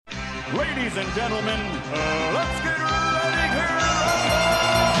Ladies and gentlemen, let's get ready to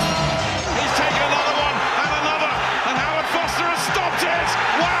rumble! He's taken another one, and Howard Foster has stopped it!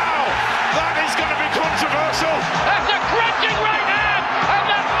 Wow! That is going to be controversial! That's a crunching right hand, and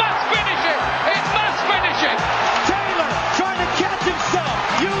that must finish it! It must finish it! Taylor trying to catch himself,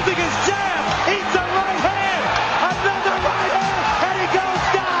 using his jab, eats a right hand, another right hand, and he goes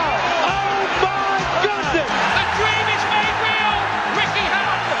down! Oh my goodness! The dream is made real! Ricky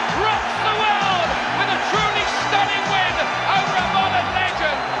Hatton rocks the world with a truly stunning win over a modern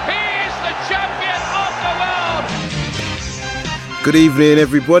legend! He is the champion of the world! Good evening,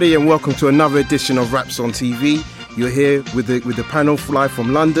 everybody, and welcome to another edition of Raps on TV. You're here with the panel live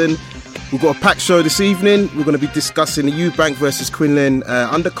from London. We've got a packed show this evening. We're going to be discussing the Eubank versus Quinlan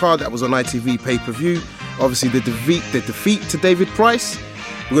undercard that was on ITV pay-per-view. Obviously, the defeat to David Price.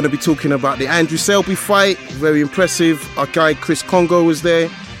 We're going to be talking about the Andrew Selby fight. Very impressive. Our guy Chris Congo was there.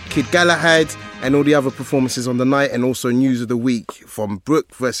 Kid Galahad. And all the other performances on the night, and also news of the week from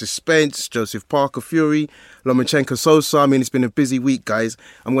Brook versus Spence, Joseph Parker Fury, Lomachenko Sosa. I mean, it's been a busy week, guys.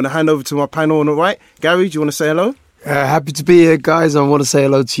 I'm going to hand over to my panel on the right. Gary, do you want to say hello? Happy to be here, guys. I want to say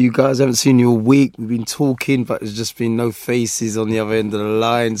hello to you guys. I haven't seen you all week. We've been talking, but there's just been no faces on the other end of the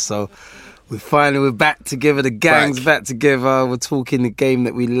line. So we're back together. The gang's back together. We're talking the game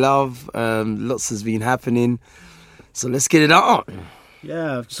that we love. Lots has been happening. So let's get it on.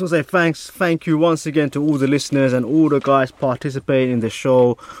 Yeah, just want to say thank you once again to all the listeners and all the guys participating in the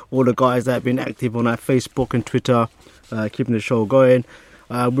show, all the guys that have been active on our Facebook and Twitter, keeping the show going.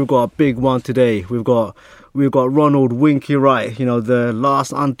 We've got a big one today. We've got Ronald Winky Wright, the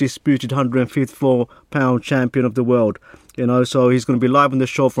last undisputed 154-pound champion of the world. So he's going to be live on the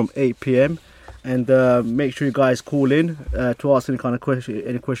show from 8 p.m. And make sure you guys call in to ask any kind of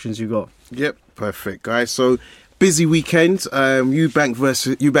questions you got. Yep, perfect, guys. So busy weekend.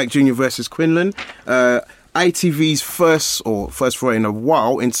 Eubank Jr. versus Quinlan. ITV's first foray in a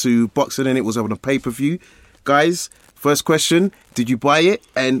while into boxing, and it was on a pay-per-view. Guys, first question: did you buy it?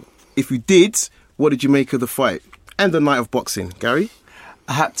 And if you did, what did you make of the fight and the night of boxing, Gary?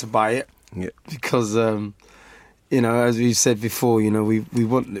 I had to buy it because, as we said before, we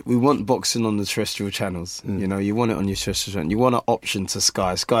want boxing on the terrestrial channels. You want it on your terrestrial channel. You want an option to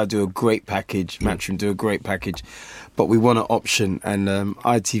Sky. Sky do a great package. Matchroom do a great package, but we want an option. And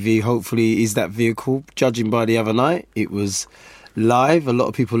ITV hopefully is that vehicle. Judging by the other night, it was live. A lot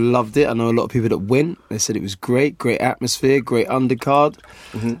of people loved it. I know a lot of people that went. They said it was great atmosphere, great undercard,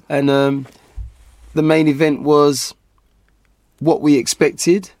 and the main event was what we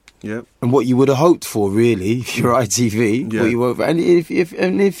expected. Yep. And what you would have hoped for, really, if you're ITV. Yeah. What you would have, and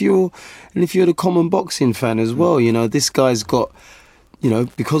if you're the common boxing fan as well, this guy's got,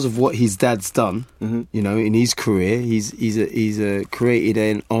 because of what his dad's done, in his career, he's created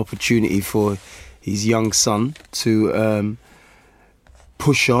an opportunity for his young son to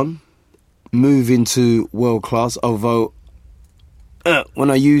push on, move into world class. Although when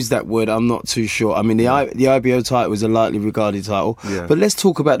I use that word, I'm not too sure. I mean, the IBO title was a lightly regarded title. Yeah. But let's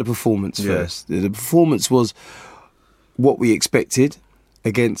talk about the performance first. The performance was what we expected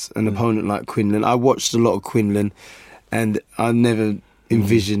against an opponent like Quinlan. I watched a lot of Quinlan, and I never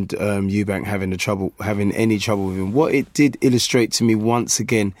envisioned Eubank having any trouble with him. What it did illustrate to me once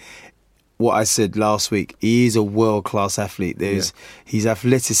again, what I said last week, he is a world-class athlete. His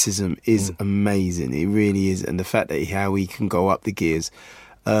athleticism is amazing. It really is. And the fact that how he can go up the gears.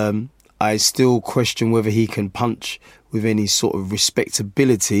 I still question whether he can punch with any sort of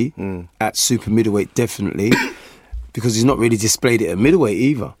respectability at super middleweight, definitely, because he's not really displayed it at middleweight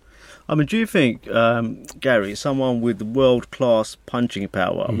either. I mean, do you think, Gary, someone with world-class punching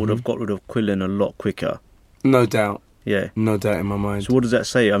power would have got rid of Quinlan a lot quicker? No doubt. Yeah. No doubt in my mind. So what does that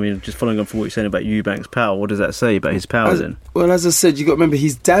say? I mean, just following on from what you're saying about Eubank's power, what does that say about his power then? Well, as I said, you got to remember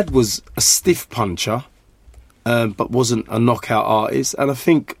his dad was a stiff puncher, but wasn't a knockout artist. And I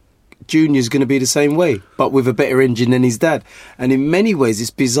think Junior's going to be the same way, but with a better engine than his dad. And in many ways,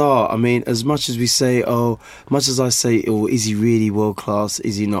 it's bizarre. I mean, as much as I say, is he really world class?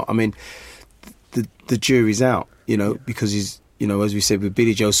 Is he not? I mean, the jury's out, because he's, as we said, with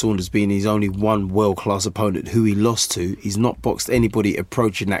Billy Joe Saunders being his only one world-class opponent who he lost to, he's not boxed anybody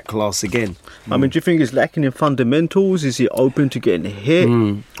approaching that class again. I mean, do you think he's lacking in fundamentals? Is he open to getting hit?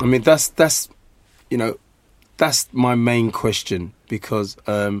 I mean, that's my main question, because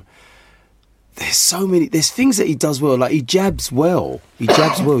there's things that he does well. Like, he jabs well. He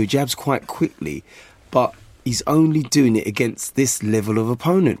jabs quite quickly. But he's only doing it against this level of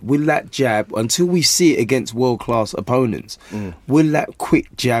opponent. Will that jab, until we see it against world-class opponents, will that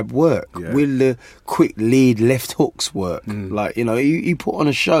quick jab work? Yeah. Will the quick lead left hooks work? Like, you know, he put on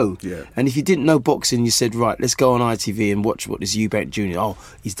a show. Yeah. And if you didn't know boxing, you said, right, let's go on ITV and watch what this Eubank Jr., oh,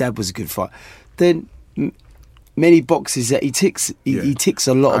 his dad was a good fight. Then many boxes that he ticks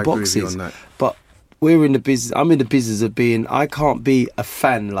a lot of boxes. But we're in the business. I'm in the business of being. I can't be a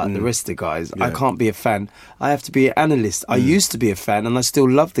fan like the rest of the guys. Yeah. I can't be a fan. I have to be an analyst. I used to be a fan, and I still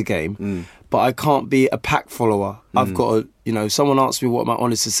love the game. But I can't be a pack follower. I've got to. You know, someone asked me what my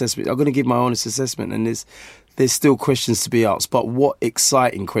honest assessment. I'm going to give my honest assessment, and there's still questions to be asked. But what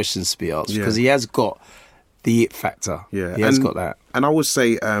exciting questions to be asked? Because he has got the it factor. Yeah, he has got that. And I would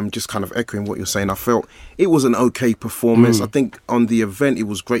say, just kind of echoing what you're saying, I felt it was an okay performance. I think on the event it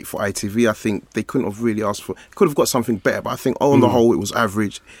was great for ITV. I think they couldn't have really asked for, could have got something better. But I think on the whole it was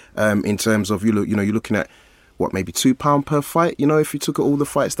average. In terms of you're looking at what, maybe £2 per fight. You know, if you took at all the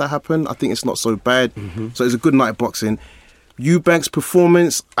fights that happened, I think it's not so bad. So it was a good night of boxing. Eubank's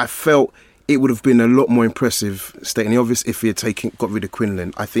performance, I felt it would have been a lot more impressive, stating the obvious, if he had got rid of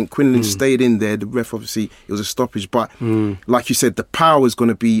Quinlan. I think Quinlan stayed in there. The ref, obviously, it was a stoppage. But like you said, the power is going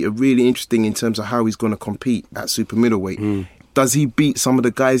to be really interesting in terms of how he's going to compete at super middleweight. Does he beat some of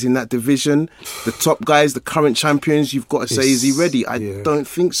the guys in that division? The top guys, the current champions, you've got to say, is he ready? I don't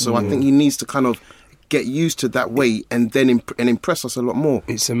think so. I think he needs to kind of get used to that weight and then impress us a lot more.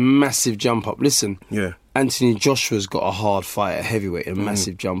 It's a massive jump up. Listen, yeah, Anthony Joshua's got a hard fight at heavyweight, a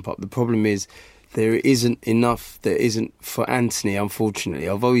massive jump up. The problem is there isn't for Anthony, unfortunately,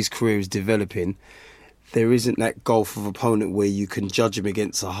 although his career is developing, there isn't that gulf of opponent where you can judge him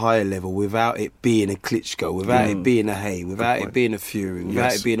against a higher level without it being a Klitschko, without it being a Hay, without it being a Fury,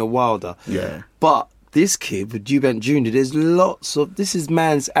 without it being a Wilder. Yeah. But this kid with Eubank Jr., this is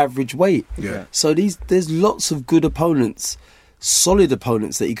man's average weight. Yeah. So there's lots of good opponents, solid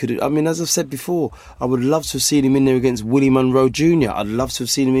opponents that he could. I mean, as I've said before, I would love to have seen him in there against Willie Monroe Jr. I'd love to have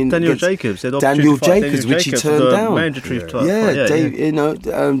seen him in Daniel against Jacobs, which he turned down. Mandatory fight.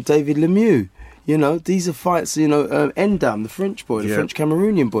 David Lemieux. You know, these are fights, Endam, the French boy, the French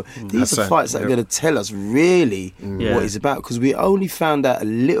Cameroonian boy. These are fights that are going to tell us really what he's about, because we only found out a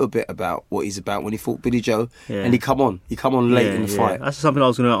little bit about what he's about when he fought Billy Joe, and he come on late in the fight. That's something I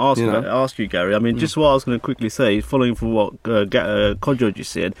was going to ask you, Gary. I mean, just what I was going to quickly say, following from what Kodjo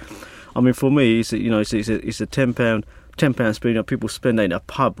just said. I mean, for me, it's a £10 spin. People spend that in a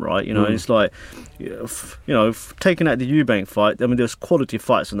pub, right? And it's like, taking out the Eubank fight. I mean, there's quality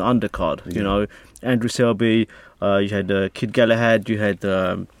fights on the undercard. Andrew Selby, you had Kid Galahad, you had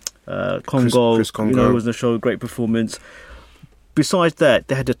Congo. Chris Congo. Who was on the show, great performance. Besides that,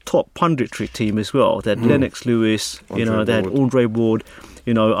 they had a top punditry team as well. They had Lennox Lewis. They had Andre Ward.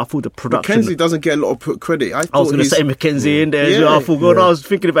 I thought the production. Mackenzie doesn't get a lot of credit. I was going to say Mackenzie in there as well. I forgot. I was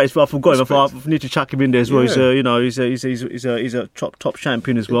thinking about it, but I forgot him. I thought I need to chuck him in there as well. He's a top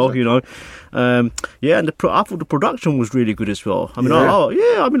champion as well. Exactly. And I thought the production was really good as well. I mean, I like.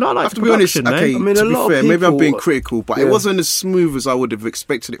 have to be honest. Okay, I mean, to a lot be fair, of people, maybe I'm being critical, but it wasn't as smooth as I would have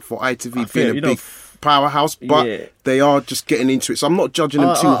expected it for ITV being a big powerhouse. But they are just getting into it, so I'm not judging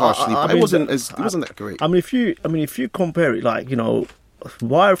them too harshly. But it wasn't that great. I mean, if you compare it, like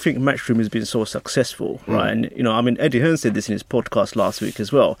why I think Matchroom has been so successful, right? And Eddie Hearn said this in his podcast last week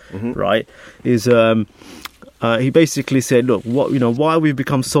as well, right? Is he basically said, look, why we've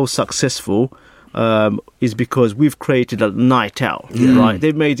become so successful is because we've created a night out, right?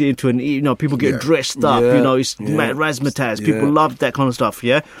 They've made it into people get dressed up, it's razzmatazz. People love that kind of stuff,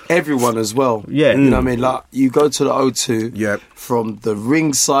 Everyone as well. Yeah. You know what I mean? Like, you go to the O2, from the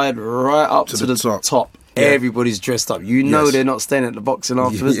ringside right up to the top. Everybody's dressed up. They're not staying at the boxing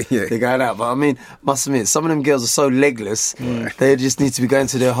afterwards. They're going out. But I mean, must admit, some of them girls are so legless. They just need to be going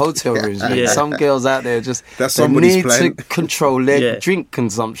to their hotel rooms. Some girls out there need to control their drink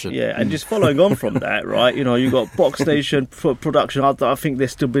consumption. Yeah, and just following on from that, right? You got Box Station production. I think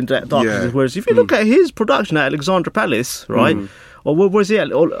there's still been that dark. Whereas if you look at his production at Alexandra Palace, right? Or what was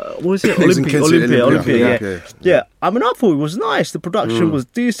it? Olympia. Yeah. I mean, I thought it was nice. The production was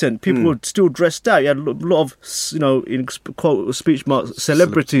decent. People were still dressed out. You had a lot of, in quote speech marks,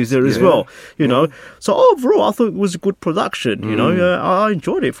 celebrities there as well. So overall, I thought it was a good production. I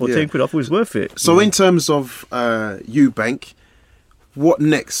enjoyed it for £10. I thought it was worth it. So in terms of Eubank, what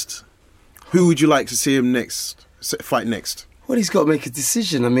next? Who would you like to see him fight next? Well, he's got to make a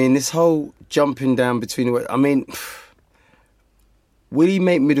decision. I mean, this whole jumping down between the... I mean... Will he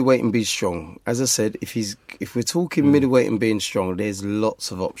make middleweight and be strong? As I said, if we're talking middleweight and being strong, there's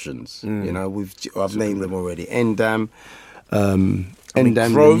lots of options. I've named them already. Endam,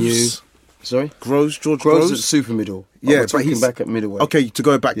 Groves. Sorry? George Groves Groves? at super middle. Yeah, we're but talking he's back at middleweight. Okay, to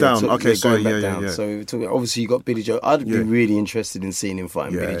go back down. Yeah, Okay, sorry, going back yeah, down. yeah. So we're talking, obviously you got Billy Joe. I'd be really interested in seeing him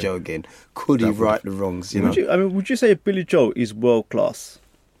fighting Yeah. Billy Joe again. Could he That would- right the wrongs? You know? Would you say Billy Joe is world class?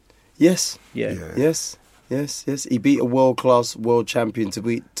 Yes. Yeah. Yes. He beat a world-class world champion to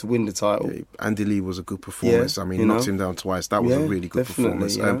win the title. Yeah, Andy Lee was a good performance. Yeah, I mean, you knocked know. him down twice. That was a Yeah, really good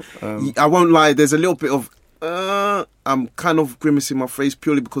definitely, performance. yeah. I won't lie, there's a little bit of I'm kind of grimacing my face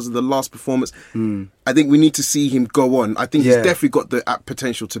purely because of the last performance. I think we need to see him go on. I think he's definitely got the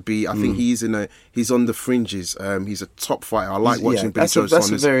potential to be. I think he's on the fringes. He's a top fighter. I like watching Billy Joe. That's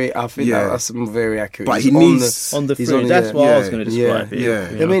very accurate. But He's he needs On the he's fringe. That's what I was going to describe it.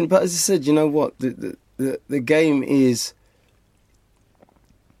 yeah. you know. I mean, but as I said, you know what? The game is.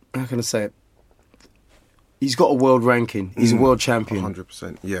 How can I say it? He's got a world ranking. He's a world champion.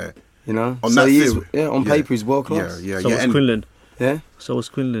 100%. Yeah. You know, On so that he is, field. on paper he's world class. Yeah. So was Quinlan. Yeah. So was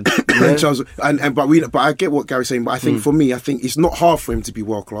Quinlan. And Charles, but I get what Gary's saying. But I think for me, I think it's not hard for him to be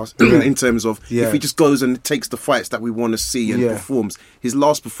world class in terms of if he just goes and takes the fights that we want to see and performs. His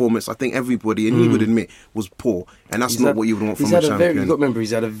last performance, I think everybody and he would admit was poor, and that's not what you would want from a champion. You've got to remember, he's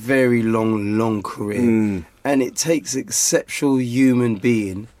had a very long career, and it takes exceptional human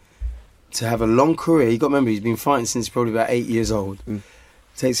being to have a long career. You got to remember, he's been fighting since probably about 8 years old. It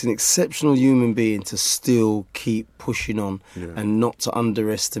takes an exceptional human being to still keep pushing on and not to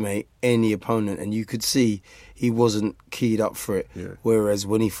underestimate any opponent. And you could see he wasn't keyed up for it. Whereas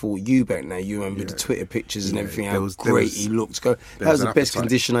when he fought Eubank, now you remember the Twitter pictures and everything, how great he looked. That was the best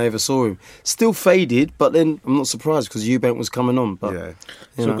condition I ever saw him. Still faded, but then I'm not surprised because Eubank was coming on. But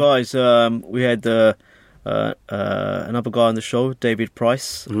So guys, we had another guy on the show, David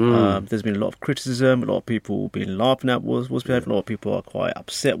Price. There's been a lot of criticism, a lot of people been laughing at what's been happening, a lot of people are quite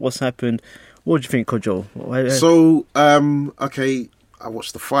upset what's happened. What do you think, Kojo? So, okay, I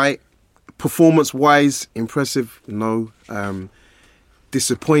watched the fight. Performance-wise, impressive, no.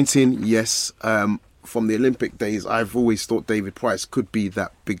 Disappointing, yes. From the Olympic days, I've always thought David Price could be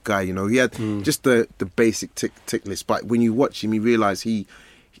that big guy. You know, he had just the basic tick list, but when you watch him, you realise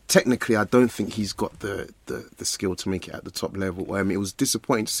technically, I don't think he's got the skill to make it at the top level. It was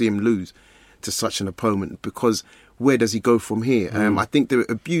disappointing to see him lose to such an opponent because where does he go from here? I think the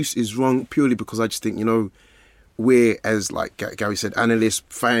abuse is wrong purely because I just think, you know, we're, as like Gary said, analysts,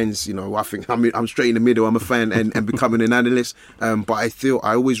 fans, you know, I think I'm straight in the middle. I'm a fan and becoming an analyst. But I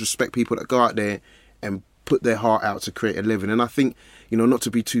always respect people that go out there and put their heart out to create a living. And I think, you know, not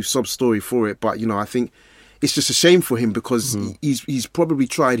to be too sob-story for it, but, you know, I think it's just a shame for him because he's probably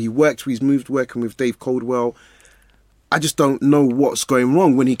tried. He's moved working with Dave Coldwell. I just don't know what's going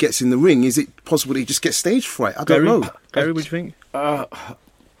wrong when he gets in the ring. Is it possible that he just gets stage fright? I don't know. Gary, what do you think?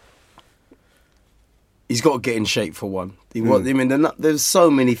 He's got to get in shape for one. I mean, there's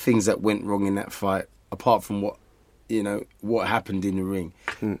so many things that went wrong in that fight, apart from what happened in the ring.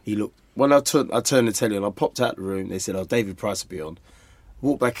 He looked. When I turned the telly on, I popped out the room. They said, "Oh, David Price will be on."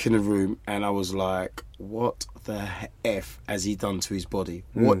 Walked back in the room, and I was like, "What the f has he done to his body?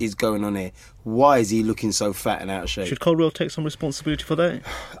 What is going on here? Why is he looking so fat and out of shape?" Should Coldwell take some responsibility for that?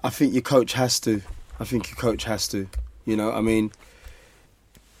 I think your coach has to. You know, I mean,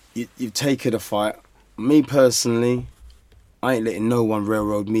 you've taken a fight. Me personally, I ain't letting no one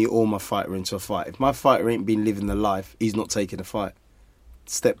railroad me or my fighter into a fight. If my fighter ain't been living the life, he's not taking a fight.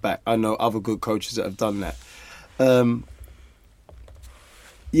 Step back. I know other good coaches that have done that. I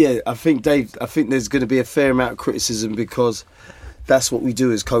think there's going to be a fair amount of criticism because that's what we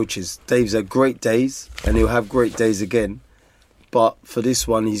do as coaches. Dave's had great days and he'll have great days again. But for this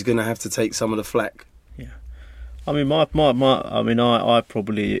one, he's going to have to take some of the flack. I mean, I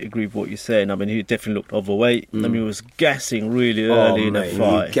probably agree with what you're saying. I mean, he definitely looked overweight. I mean, he was gassing really early in the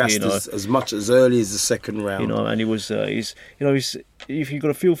fight. He gassed as much as early as the second round. You know, and he was, if you got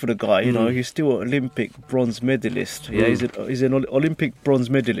a feel for the guy, you know, he's still an Olympic bronze medalist. Yeah, he's an Olympic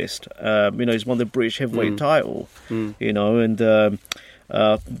bronze medalist. You know, he's won the British heavyweight title. You know, and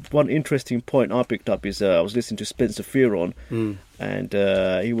one interesting point I picked up is I was listening to Spencer Fearon, and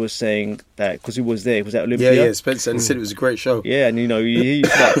he was saying that because he was there, he was at Olympia. Yeah, Spencer, and he said it was a great show. Yeah, and you know, he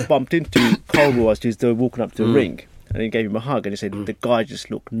like, bumped into Coldwell as he's walking up to the ring, and he gave him a hug, and he said the guy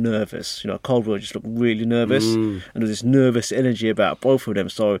just looked nervous. You know, Coldwell just looked really nervous, and there was this nervous energy about both of them.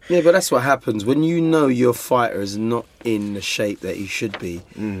 So yeah, but that's what happens when you know your fighter is not in the shape that he should be.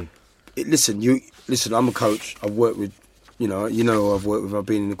 Listen, I'm a coach. I've worked with. You know, I've worked with. I've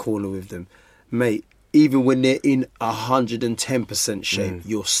been in the corner with them, mate. Even when they're in 110% shape,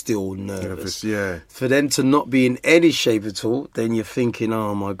 you're still nervous. Yeah. For them to not be in any shape at all, then you're thinking,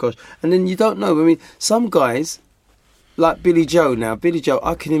 oh my gosh. And then you don't know. I mean, some guys, like Billy Joe now. Billy Joe,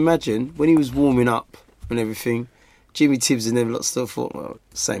 I can imagine when he was warming up and everything, Jimmy Tibbs and them lot still thought, well,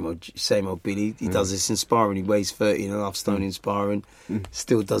 same old Billy. He does this in sparring. He weighs 30.5 stone in sparring.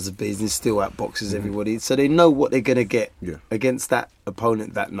 Still does the business. Still outboxes everybody. So they know what they're going to get against that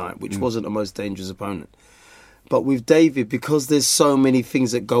opponent that night, which wasn't the most dangerous opponent. But with David, because there's so many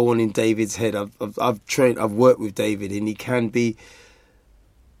things that go on in David's head, I've worked with David, and he can be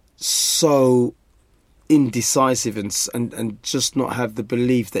so indecisive and just not have the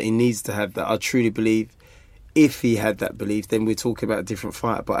belief that he needs to have. That I truly believe, if he had that belief, then we're talking about a different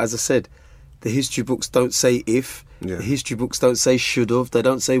fighter. But as I said, the history books don't say if. The history books don't say should have. They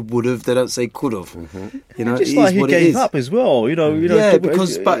don't say would have. They don't say could have. You know, just like he gave up as well. You know. Yeah,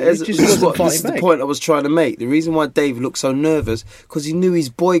 because this is the point I was trying to make. The reason why Dave looked so nervous, because he knew his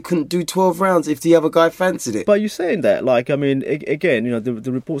boy couldn't do 12 rounds if the other guy fancied it. But you're saying that, like, I mean, again, you know,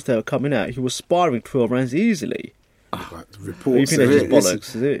 the reports that are coming out, he was sparring 12 rounds easily. Reports. You think that's just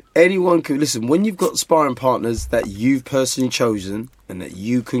bollocks, is it? Anyone can listen. When you've got sparring partners that you've personally chosen and that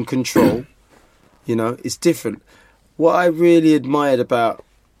you can control, you know, it's different. What I really admired about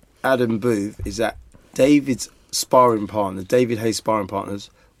Adam Booth is that David's sparring partner, David Hayes' sparring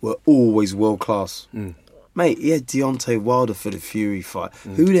partners, were always world class. Mate, he had Deontay Wilder for the Fury fight.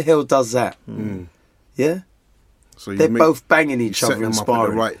 Who the hell does that? Yeah? So they're both banging each other in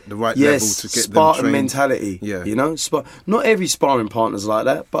sparring. The right level to get Spartan them trained. mentality. Yeah. You know? Not every sparring partner's like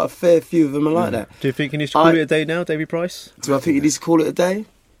that, but a fair few of them are like that. Do you think he needs to call it a day now, Davy Price? Do I think he needs to call it a day?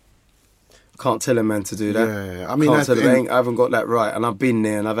 Can't tell a man to do that. Yeah. I mean, I haven't got that right. And I've been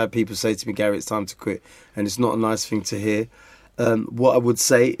there, and I've had people say to me, Gary, it's time to quit. And it's not a nice thing to hear. What I would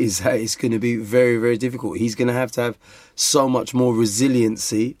say is that it's going to be very, very difficult. He's going to have so much more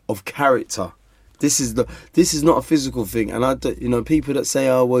resiliency of character. This is not a physical thing. And people that say,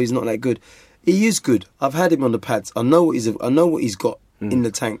 oh, well, he's not that good. He is good. I've had him on the pads. I know what he's got in the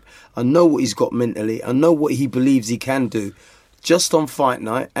tank. I know what he's got mentally. I know what he believes he can do. Just on fight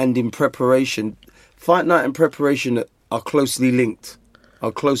night and in preparation. Fight night and preparation are closely linked.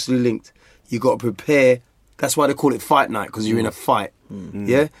 You got to prepare. That's why they call it fight night, because you're in a fight.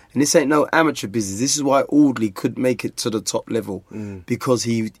 Yeah? And this ain't no amateur business. This is why Audley could make it to the top level, because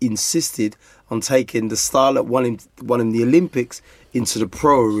he insisted on taking the style that won him the Olympics into the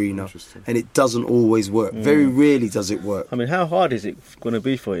pro arena. And it doesn't always work. Very rarely does it work. I mean, how hard is it going to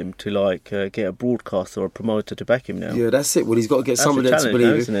be for him to get a broadcaster or a promoter to back him now? Yeah, that's it. Well, he's got to get somebody to believe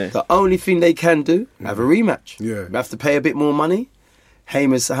now, it. Isn't it? The only thing they can do, have a rematch. Yeah. You have to pay a bit more money.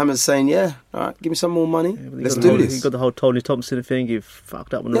 Hammer's saying, yeah, all right, give me some more money. Let's do this. He got the whole Tony Thompson thing. He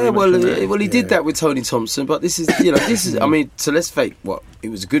fucked up on the he did that with Tony Thompson, but this is, I mean, so let's fake what? It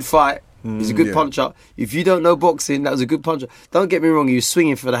was a good fight. He's a good puncher. If you don't know boxing, that was a good puncher. Don't get me wrong, he was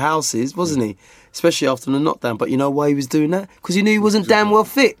swinging for the houses, wasn't he? Especially after the knockdown. But you know why he was doing that? Because he knew he wasn't damn well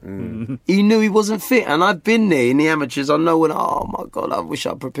fit. He knew he wasn't fit. And I've been there in the amateurs. I know when, oh my God, I wish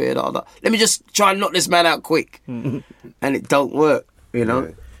I prepared harder. Let me just try and knock this man out quick. And it don't work, you know?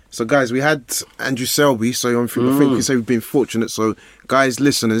 Yeah. So, guys, we had Andrew Selby. So, I think we say we've been fortunate. So, guys,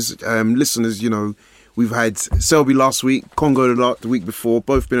 listeners, you know, we've had Selby last week, Congo the week before,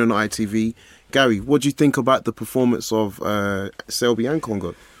 both been on ITV. Gary, what do you think about the performance of Selby and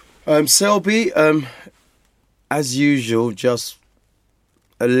Congo? Selby, as usual, just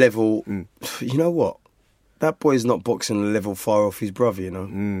a level. You know what? That boy's not boxing a level far off his brother, you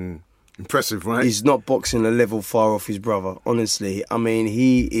know? Impressive, right? He's not boxing a level far off his brother, honestly. I mean,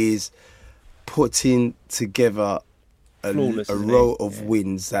 he is putting together a row of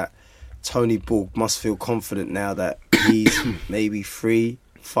wins that Tony Borg must feel confident now that he's maybe 3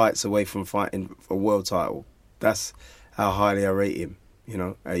 fights away from fighting for a world title. That's how highly I rate him. You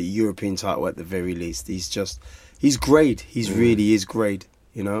know, a European title at the very least. He's great. He really is great.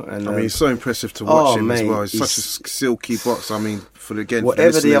 You know, and I mean, it's so impressive to watch him as well. He's such a silky boxer. I mean,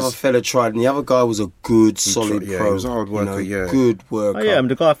 whatever the other fella tried, and the other guy was a good, solid pro. He was a hard worker. Good worker. Oh, yeah,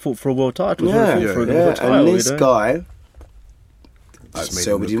 and the guy fought for a world title. And this guy,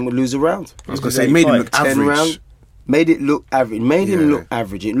 Selby didn't lose a round. I was going to say, made him look average. Made it look average. Made him look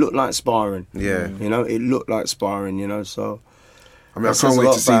average. It looked like sparring. Yeah, you know, it looked like sparring. You know, so. I mean, I can't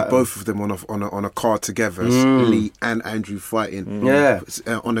wait to see both of them on a card together. Lee and Andrew fighting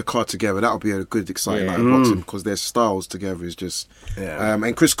on a card together. That'll be a good, exciting night of boxing, because their styles together is just. Yeah.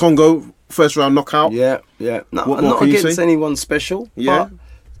 And Chris Congo, first round knockout. Yeah. Not against anyone special, but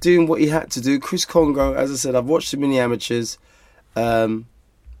doing what he had to do. Chris Congo, as I said, I've watched him in the amateurs. I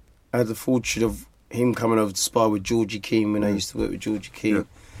had the fortune of him coming over to spar with Georgie Keane when I used to work with Georgie Keane,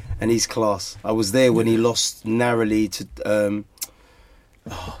 and he's class. I was there when he lost narrowly to.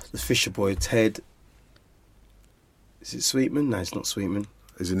 The Fisher boy, Ted. Is it Sweetman? No, it's not Sweetman.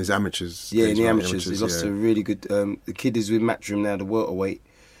 Is in his amateurs. Yeah, in days, the right? amateurs. He lost to a really good... the kid is with Matchroom now, the welterweight.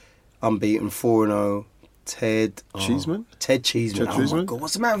 Unbeaten, 4-0. Ted... Cheeseman? Ted Cheeseman. Ted Oh, my Cheeseman? God,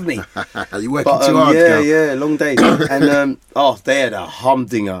 what's the matter with me? You're working too hard, Cal. Yeah, long day. And, they had a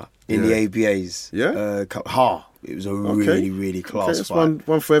humdinger in the ABAs. Yeah? It was a really class that's fight.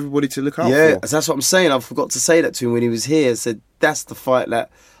 one for everybody to look out Yeah, for. that's what I'm saying. I forgot to say that to him when he was here. I said, that's the fight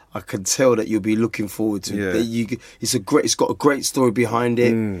that I can tell that you'll be looking forward to. Yeah. That it's got a great story behind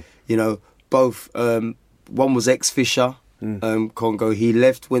it. You know, both, one was ex-Fisher, Congo. He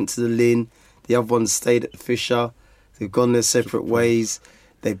left, went to the Lynn. The other one stayed at the Fisher. They've gone their separate ways.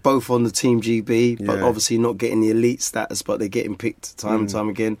 They're both on the Team GB, but obviously not getting the elite status, but they're getting picked time and time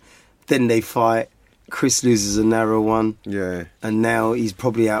again. Then they fight. Chris loses a narrow one. Yeah. And now he's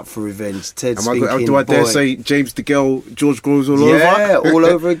probably out for revenge. Ted's Do thinking, I dare boy, say James DeGale, George Groves all over? Yeah, all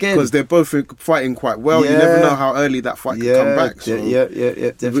over again. Because they're both fighting quite well. You never know how early that fight can come back. So Yeah,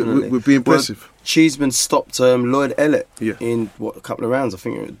 definitely. Would be impressive. Well, Cheeseman stopped Lloyd Ellett Yeah. in, a couple of rounds. I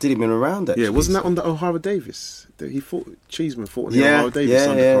think it did him in a round, actually. Yeah, wasn't that on the O'Hara Davis? Cheeseman fought on the Yeah, O'Hara Davis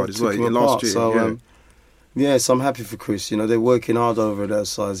undercard as well took him last apart. year. So, so I'm happy for Chris. You know, they're working hard over their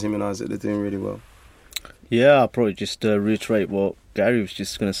size. Him and Isaac, they're doing really well. Yeah, I'll probably just reiterate what Gary was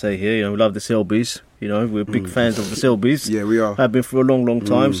just going to say here. You know, we love the Selbys. You know, we're big fans of the Selbys. Yeah, we are. Have been for a long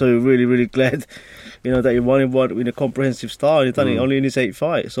time. So we're really glad, you know, that he won in a comprehensive style. He's done it only in his 8th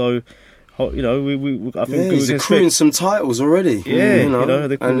fight. So, you know, I think he's accruing some titles already. Yeah, you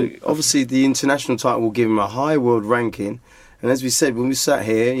know, and obviously the international title will give him a high world ranking. And as we said when we sat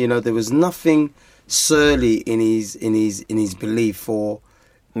here, you know, there was nothing surly in his belief for.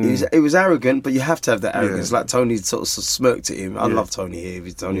 It was arrogant, but you have to have that arrogance. Like Tony sort of smirked at him. I love Tony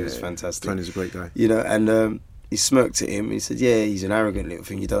here. Tony was fantastic. Tony's a great guy. You know, and he smirked at him. He said, "Yeah, he's an arrogant little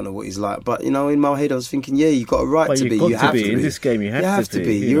thing. You don't know what he's like." But you know, in my head, I was thinking, "Yeah, you got a right to be. You have to be in this game. You have to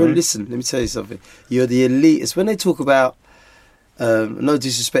be. Listen, let me tell you something. You're the elite. It's when they talk about. No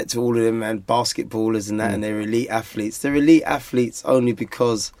disrespect to all of them, man, basketballers and that, and they're elite athletes. They're elite athletes only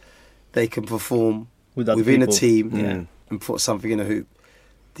because they can perform within a team and put something in a hoop.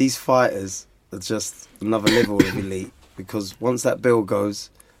 These fighters are just another level of elite because once that bell goes,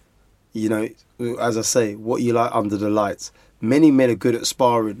 you know, as I say, what you like under the lights. Many men are good at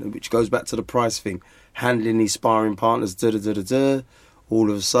sparring, which goes back to the price thing. Handling these sparring partners, all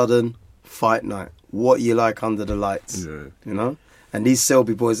of a sudden, fight night. What you like under the lights, you know? And these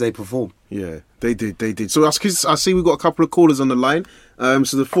Selby boys, they perform. Yeah, they did. So I see we've got a couple of callers on the line.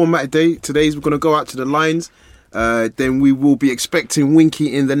 So the format today is we're going to go out to the lines. Then we will be expecting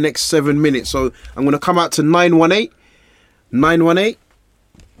Winky in the next 7 minutes. So I'm going to come out to 918. 918.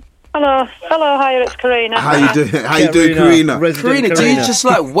 Hello, hi, it's Karina. How you doing? How you doing, Karina? Karina, do you just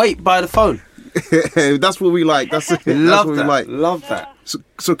like wait by the phone? That's what we like. That's what we like. Love that.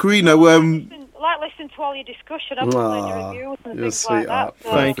 So Karina, I like listening to all your discussion. I've played your reviews and things like that.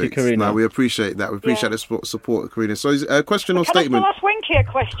 So. Thank you, Karina. No, we appreciate that. We appreciate the support, Karina. So, a question or statement? Can I still ask Winky a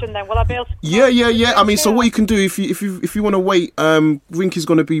question then? Will I be able to? Yeah. I mean, so what you can do if you want to wait, Winky's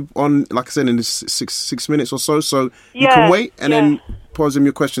going to be on, like I said, in 6 minutes or so. So you can wait and then pose him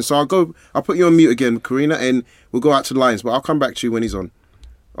your question. So I'll put you on mute again, Karina, and we'll go out to the lines. But I'll come back to you when he's on.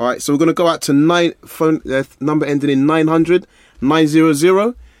 All right. So we're going to go out to phone number ending in 900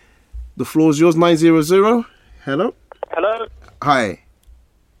 900. The floor is yours, 900. Hello? Hello? Hi.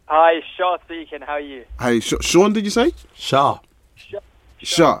 Hi, Shah speaking. How are you? Hi, Sean, did you say? Shah.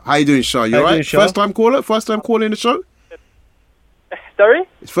 How you doing, Shah? You alright? First time caller? First time calling the show? Sorry?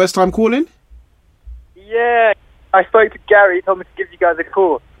 First time calling? Yeah. I spoke to Gary. He told me to give you guys a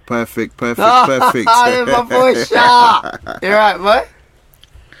call. Perfect. My boy Shah. You alright, mate?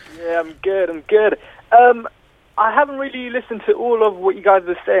 Yeah, I'm good. I haven't really listened to all of what you guys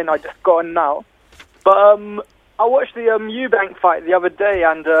were saying. I just got on now. But I watched the Eubank fight the other day,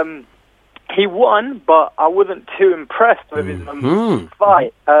 and he won, but I wasn't too impressed with his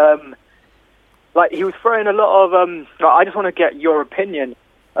fight. Like, he was throwing a lot of... I just want to get your opinion.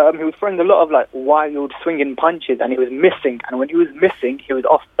 He was throwing a lot of, like, wild swinging punches, and he was missing. And when he was missing, he was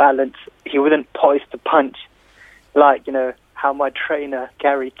off balance. He wasn't poised to punch. Like, you know... how my trainer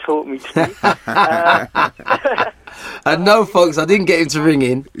Gary taught me to. And no, folks, I didn't get him to ring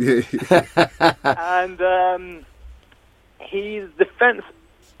in. And his defense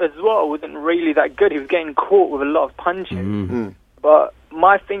as well wasn't really that good. He was getting caught with a lot of punches. But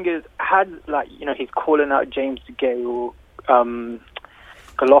my thing is, he's calling out James DeGay or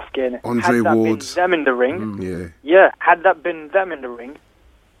Golovkin. Andre had that Ward. been them in the ring, had that been them in the ring,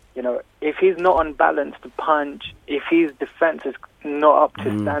 you know, if he's not unbalanced to punch, if his defense is not up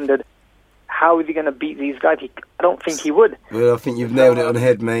to standard, how is he going to beat these guys? I don't think he would. Well, I think you've nailed it on the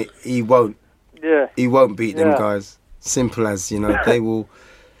head, mate. He won't. Yeah. He won't beat them guys. Simple as, he'll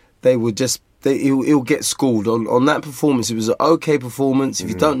get schooled on that performance. It was an okay performance. If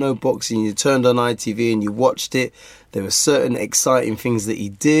you don't know boxing, you turned on ITV and you watched it. There were certain exciting things that he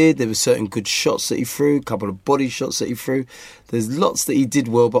did. There were certain good shots that he threw, a couple of body shots that he threw. There's lots that he did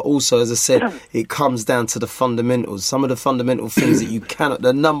well, but also, as I said, it comes down to the fundamentals. Some of the fundamental things that you cannot,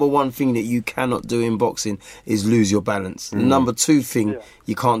 the number one thing that you cannot do in boxing is lose your balance. The number two thing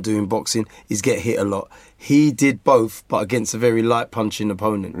you can't do in boxing is get hit a lot. He did both, but against a very light punching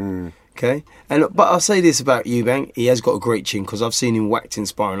opponent. Okay, but I'll say this about Eubank: he has got a great chin, because I've seen him whacked in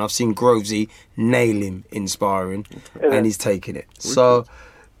sparring. I've seen Grovesy nail him in sparring, and he's taken it. So,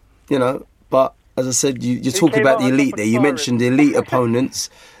 but as I said, you talk about the elite there. You mentioned the elite opponents.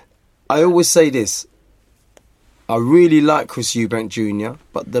 I always say this: I really like Chris Eubank Jr.,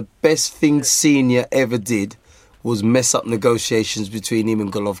 but the best thing Senior ever did was mess up negotiations between him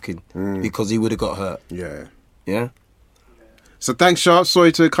and Golovkin, because he would have got hurt. Yeah. So thanks, Sharp.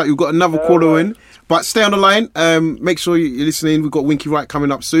 Sorry to cut you. We've got another caller in, but stay on the line. Make sure you're listening. We've got Winky Wright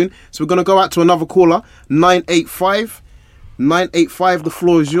coming up soon. So we're going to go out to another caller. 985. 985, the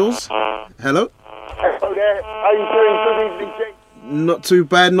floor is yours. Hello? Hello there. How you doing? Good evening, Jake. Not too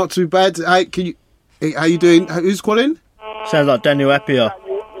bad, not too bad. Hey, how you doing? Who's calling? Sounds like Daniel Appiah.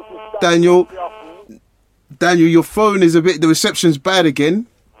 Daniel, your phone is the reception's bad again.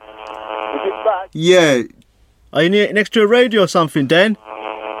 Is it bad? Yeah. Are you next to a radio or something, Dan?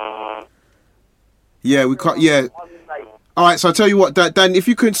 Yeah, we can't. Yeah. All right. So I'll tell you what, Dan. If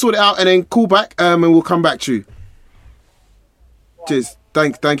you can sort it out and then call back, and we'll come back to you. Cheers.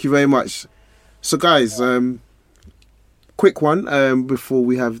 Thank you very much. So, guys, quick one before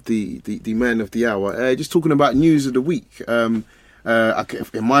we have the man of the hour. Just talking about news of the week. In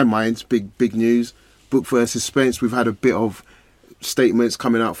my mind, big news. Book versus Spence. We've had a bit of statements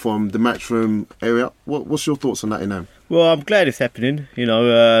coming out from the Matchroom area. What's your thoughts on that, Inam? Well, I'm glad it's happening.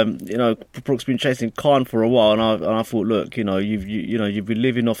 Brooks been chasing Khan for a while, and I thought, look, you've been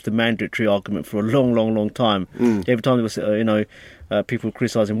living off the mandatory argument for a long time. Every time there was, people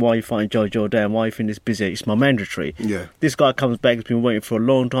criticising, why are you fighting Joe Jordan? Why are you feeling this busy? It's my mandatory. Yeah. This guy comes back, has been waiting for a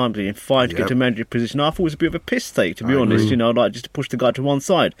long time, been fighting to get to a mandatory position. I thought it was a bit of a piss take, to be honest. Just to push the guy to one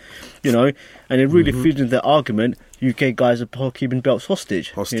side, and it really feeds into that argument. UK guys are keeping belts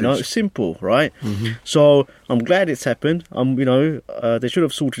hostage. It's simple, right? So I'm glad it's happened. They should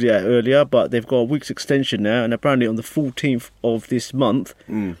have sorted it out earlier, but they've got a week's extension now, and apparently on the 14th of this month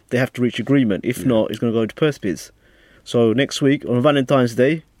they have to reach agreement. If not, it's going to go into purse bids. So next week on Valentine's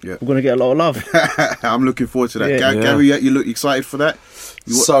Day, we're going to get a lot of love. I'm looking forward to that. Gary, you look excited for that?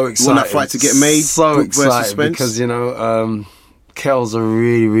 So excited. You want that fight to get made? So excited because Kel's a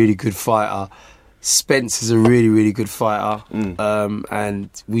really, really good fighter. Spence is a really, really good fighter, and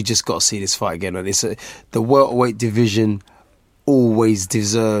we just got to see this fight again. And the welterweight division always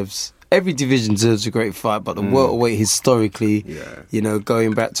deserves. Every division deserves a great fight, but the welterweight historically,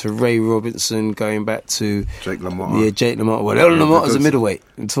 going back to Ray Robinson, going back to Jake LaMotta. Jake LaMotta. Well, Lamar was a middleweight.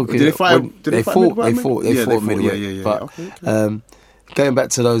 Did they fight? They fought middleweight. But going back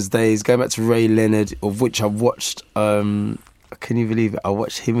to those days, going back to Ray Leonard, of which I've watched. Can you believe it? I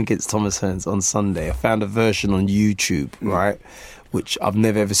watched him against Thomas Hearns on Sunday. I found a version on YouTube, right, which I've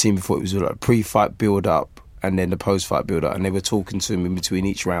never ever seen before. It was like a pre-fight build-up and then the post-fight build-up, and they were talking to him in between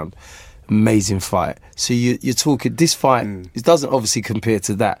each round. Amazing fight. So you're talking, this fight, it doesn't obviously compare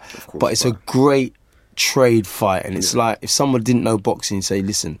to that, but it's a great trade fight, and it's like, if someone didn't know boxing, you'd say,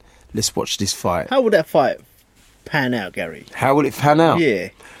 listen, let's watch this fight. How would that fight pan out, Gary? How will it pan out? Yeah.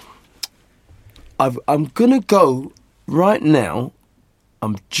 I'm going to go... Right now,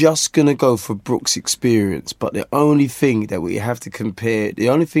 I'm just going to go for Brooks' experience, but the only thing that we have to compare,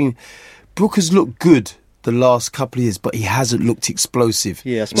 Brooks has looked good the last couple of years, but he hasn't looked explosive.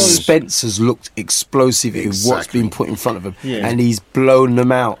 Yeah, I suppose. Spence has looked explosive in what's been put in front of him, and he's blown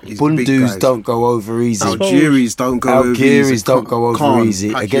them out. Bundus don't go over easy. Algiris don't go over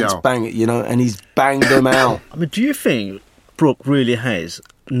easy. Against Bang, and he's banged them out. I mean, do you think Brooks really has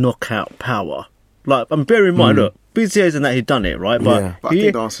knockout power? Like, bear in mind, look, BCA's and that he'd done it, right? But I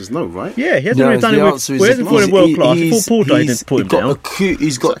think the answer is no, right? Yeah, he hasn't really done it with... He hasn't fought in world class. He fought Porter, he didn't put him down.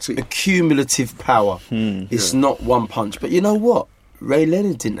 He's got accumulative power. It's not one punch. But you know what? Ray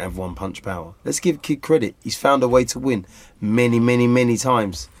Leonard didn't have one punch power. Let's give Kid credit. He's found a way to win many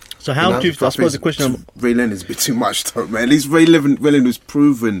times. So how do you... I suppose the question... Ray Leonard's a bit too much, though, man. At least Ray Leonard was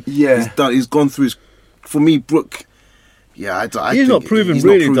proven. Yeah. He's gone through his... For me, Brooke... Yeah, he's not proven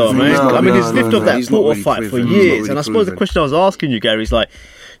really, though, man. He's lived off that Porter fight for years. And I suppose the question I was asking you, Gary, is like,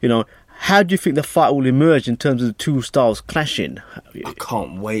 How do you think the fight will emerge in terms of the two styles clashing? I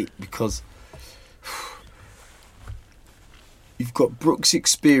can't wait because you've got Brook's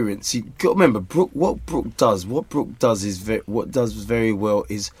experience. You've got to remember, what Brook does very well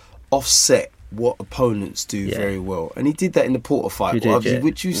is offset what opponents do very well. And he did that in the Porter fight,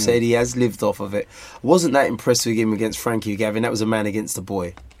 which you said he has lived off of it. I wasn't that impressed with him against Frankie Gavin. That was a man against a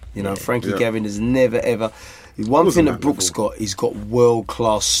boy. You know, Frankie Gavin has never, ever... One thing that Brook's got, he's got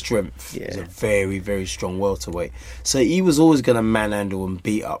world-class strength. He's a very, very strong welterweight. So he was always going to manhandle and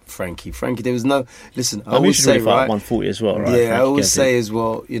beat up Frankie. There was no... Listen, I always say, right... 140 as well, right? Yeah, Frankie I always say as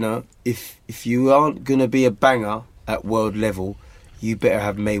well, you know, if you aren't going to be a banger at world level, you better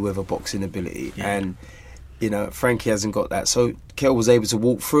have Mayweather boxing ability. Yeah. And, you know, Frankie hasn't got that. So Kell was able to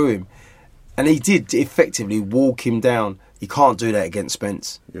walk through him. And he did effectively walk him down. He can't do that against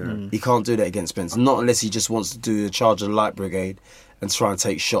Spence. Yeah. He can't do that against Spence. Not unless he just wants to do the charge of the light brigade and try and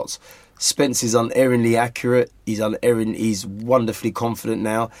take shots. Spence is unerringly accurate. He's wonderfully confident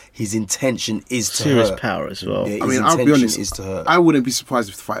now. His intention is to serious hurt. Power as well. Yeah, I mean, I'll be honest. Is to hurt. I wouldn't be surprised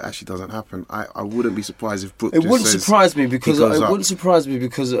if the fight actually doesn't happen. I wouldn't be surprised if Brook. It wouldn't surprise me because the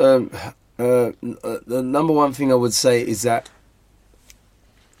number one thing I would say is that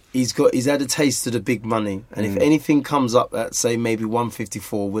he's had a taste of the big money, and if anything comes up at say maybe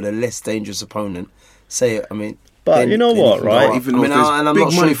 154 with a less dangerous opponent, say it. I mean. But you know what, right? I'm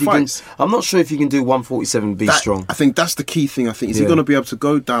not sure if you can do 147 be strong. I think that's the key thing. I think is he going to be able to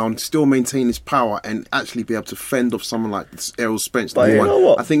go down, still maintain his power, and actually be able to fend off someone like Errol Spence. But you know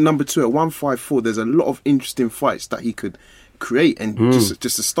what? I think number 2 at 154, there's a lot of interesting fights that he could create, and just to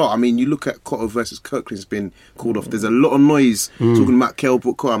start, I mean, you look at Cotto versus Kirkland's been called off. There's a lot of noise talking about Kell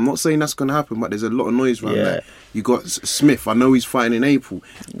Brook Cotto. I'm not saying that's going to happen, but there's a lot of noise around that. You got Smith. I know he's fighting in April,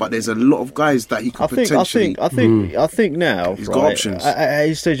 but there's a lot of guys that he could potentially. I think now he's got options at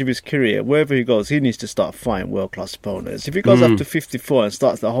his stage of his career. Wherever he goes, he needs to start fighting world class opponents. If he goes up to 54 and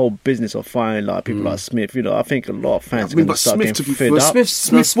starts the whole business of fighting like people like Smith, you know, I think a lot of fans are going to start getting fed up.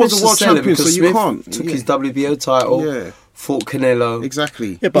 Smith was a world champion, so you can't. Took his WBO title. Yeah. Fought Canelo.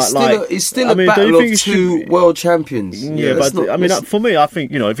 Exactly. Yeah, but it's still a battle of two world champions. Yeah, but I mean, for me, I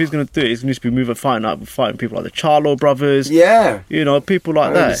think, you know, if he's going to do it, he's going to be moving fighting people like the Charlo brothers. Yeah. You know, people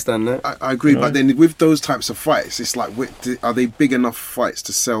like that. I understand that. I agree, but then with those types of fights, it's like, are they big enough fights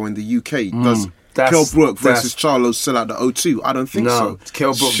to sell in the UK? Does Kell Brook versus Charlo sell out the O2? I don't think so.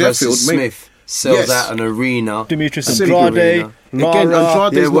 Kell Brook versus Smith sells out an arena. Demetrius Andrade. Again,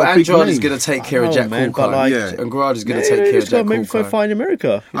 Andrade's going to take care of Jack Corker. Andrade's going to take care of Jack Corker. Maybe for a fight in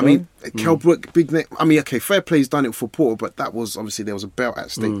America. I mean, Kell Brook, big name. I mean, okay, fair play's done it for Porter, but that was obviously there was a belt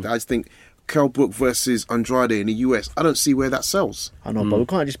at stake. I just think Kell Brook versus Andrade in the US, I don't see where that sells. I know, but we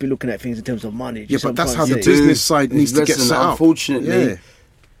can't just be looking at things in terms of money. Yeah, but that's how the business side needs to get set up. Unfortunately,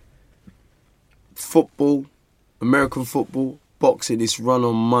 football, American football, boxing is run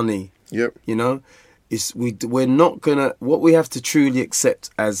on money. Yep. You know? We're not gonna. What we have to truly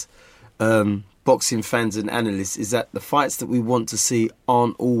accept as boxing fans and analysts is that the fights that we want to see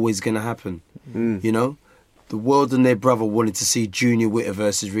aren't always going to happen. You know, the world and their brother wanted to see Junior Witter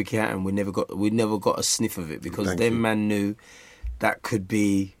versus Ricky Hatton. We never got a sniff of it because man knew that could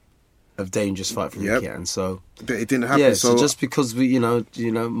be a dangerous fight for Ricky Hatton. So it didn't happen. Yeah, so just because we, you know,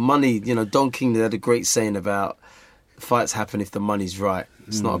 money. You know, Don King had a great saying about fights happen if the money's right.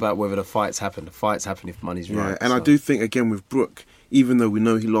 It's not about whether the fights happen. The fights happen if money's right. And I do think, again, with Brook, even though we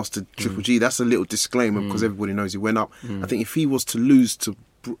know he lost to Triple G, that's a little disclaimer because everybody knows he went up. I think if he was to lose to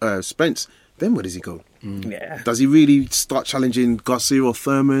Spence, then where does he go? Yeah. Does he really start challenging Garcia or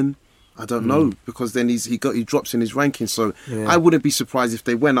Thurman? I don't know, because then he drops in his rankings. So I wouldn't be surprised if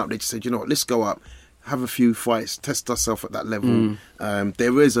they went up. They just said, you know what, let's go up, have a few fights, test ourselves at that level.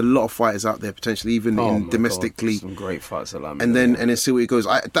 There is a lot of fighters out there potentially, even domestically. Some great fights at that. And then see where it goes.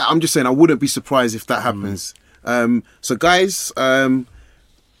 I'm just saying, I wouldn't be surprised if that happens. So guys, the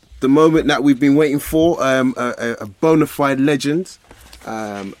moment that we've been waiting for, a bona fide legend,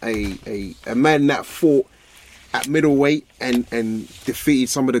 a man that fought at middleweight and defeated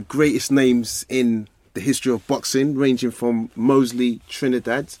some of the greatest names in the history of boxing, ranging from Mosley,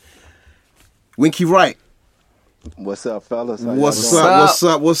 Trinidad. Winky Wright. What's up, fellas? What's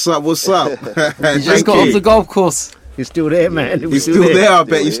up? You just got off the golf course. He's still there, man. He's still there, I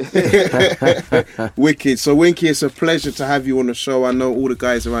bet. He's wicked. So, Winky, it's a pleasure to have you on the show. I know all the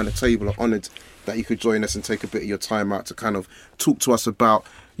guys around the table are honoured that you could join us and take a bit of your time out to kind of talk to us about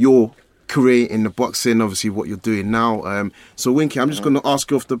your career in the boxing, obviously what you're doing now. So, Winky, I'm just going to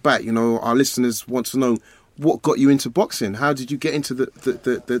ask you off the bat. You know, our listeners want to know what got you into boxing. How did you get into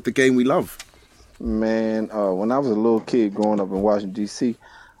the game we love? Man, when I was a little kid growing up in Washington, D.C.,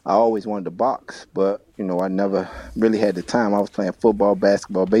 I always wanted to box, but I never really had the time. I was playing football,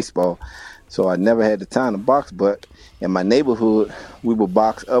 basketball, baseball, so I never had the time to box. But in my neighborhood, we would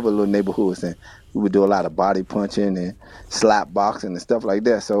box other little neighborhoods, and we would do a lot of body punching and slap boxing and stuff like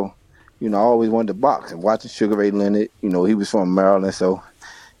that. So, I always wanted to box. And watching Sugar Ray Leonard, he was from Maryland, so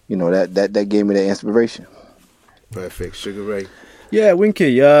that gave me that inspiration. Perfect, Sugar Ray. Yeah,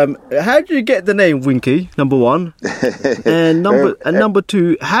 Winky. How did you get the name Winky? Number one, and number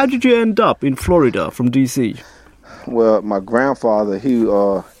two, how did you end up in Florida from DC? Well, my grandfather,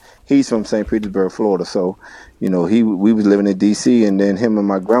 he's from St. Petersburg, Florida. So, we was living in DC, and then him and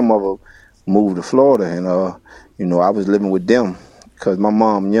my grandmother moved to Florida, and I was living with them because my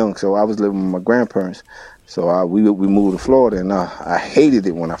mom young, so I was living with my grandparents. So we moved to Florida, and I hated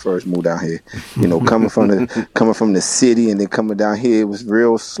it when I first moved down here. Coming from the city and then coming down here, it was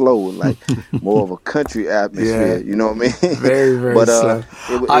real slow, like more of a country atmosphere. Yeah. You know what I mean? Very, very slow.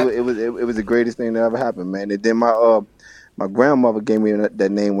 It was the greatest thing that ever happened, man. And then my grandmother gave me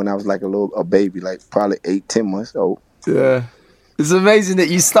that name when I was like a baby, like probably 8-10 months old. Yeah. It's amazing that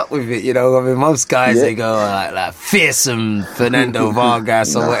you stuck with it, I mean, most guys, they go like fearsome Fernando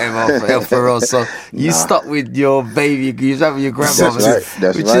Vargas or whatever, El Ferro. So you stuck with your baby, you stuck with your grandmother.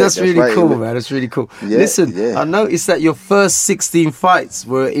 That's really cool, man. That's really cool. Yeah, listen, I noticed that your first 16 fights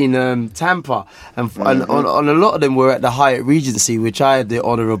were in Tampa, and on a lot of them were at the Hyatt Regency, which I had the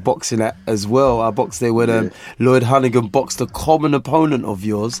honour of boxing at as well. I boxed there when Lloyd Hunnigan boxed a common opponent of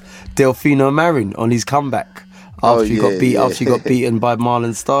yours, Delfino Marin, on his comeback. After you got beaten by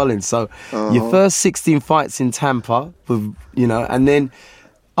Marlon Starling. So your first 16 fights in Tampa, and then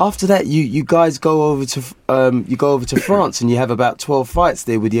after that you guys go over to France and you have about 12 fights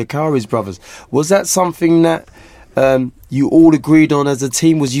there with the Akaris brothers. Was that something that you all agreed on as a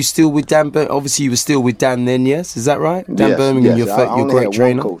team? Was you still with Dan? Obviously you were still with Dan then, yes? Is that right? Dan Birmingham, your great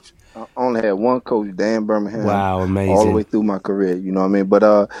trainer. I only had one coach, Dan Birmingham. Wow, amazing! All the way through my career, you know what I mean.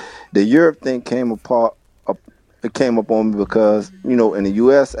 But the Europe thing came apart. It came up on me because, in the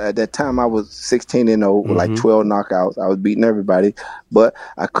U.S. at that time I was 16-0 with like 12 knockouts. I was beating everybody, but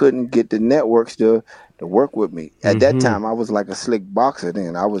I couldn't get the networks to work with me. At that time, I was like a slick boxer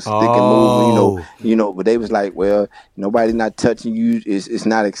then. I was thinking, moving, but they was like, well, nobody not touching you. It's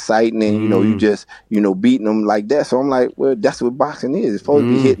not exciting, and, you just, beating them like that. So I'm like, well, that's what boxing is. It's supposed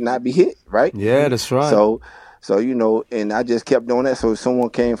to be hit, not be hit, right? Yeah, that's right. So, and I just kept doing that. So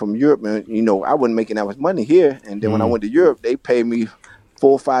someone came from Europe, and, I wasn't making that much money here. And then when I went to Europe, they paid me 4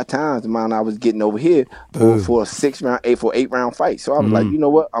 or 5 times the amount I was getting over here for a 8-round fight. So I was like, you know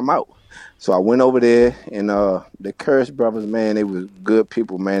what? I'm out. So I went over there, and the Curse brothers, man, they was good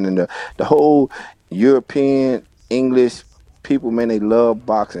people, man. And the whole European, English people, man, they love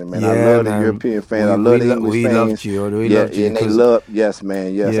boxing, man. I love the European fans. I love the English fans. Loved you. We loved you. And they love, yes,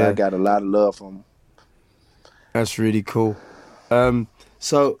 man. Yes, I got a lot of love from them. That's really cool.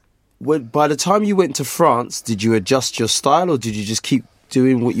 So, by the time you went to France, did you adjust your style, or did you just keep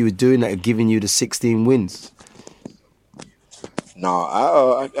doing what you were doing that had given you the 16 wins?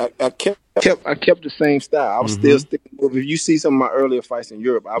 No, I kept the same style. I was still sticking with. If you see some of my earlier fights in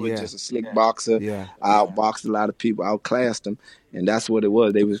Europe, I was just a slick boxer. Yeah. I outboxed a lot of people, outclassed them, and that's what it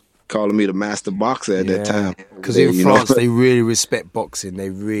was. They was calling me the master boxer at that time. Because in France, they really respect boxing. They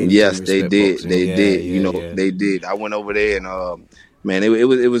really they did. Boxing. They did. They did. I went over there, and man, it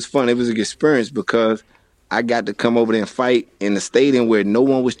was fun. It was a good experience because I got to come over there and fight in the stadium where no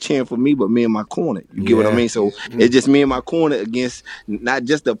one was cheering for me but me and my corner. You get what I mean? So it's just me and my corner against not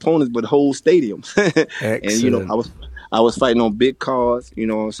just the opponents but the whole stadium. And I was fighting on big cards. You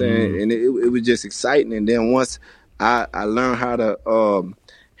know what I'm saying? And it was just exciting. And then once I learned how to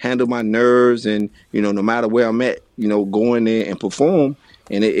handle my nerves, and no matter where I'm at, go in there and perform,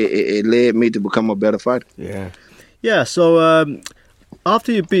 and it led me to become a better fighter. Yeah. So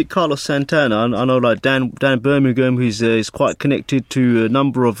after you beat Carlos Santana, I know like Dan Birmingham, who's is quite connected to a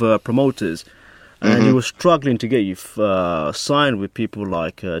number of promoters, and he was struggling to get you signed with people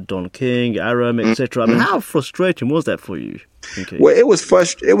like Don King, Aram, etc. I mean, how frustrating was that for you? Okay. Well, it was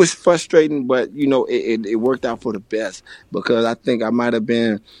frustrating, but it worked out for the best because I think I might have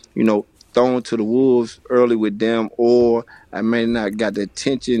been, thrown to the wolves early with them, or I may not got the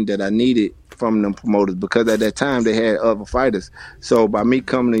attention that I needed from them promoters because at that time they had other fighters. So by me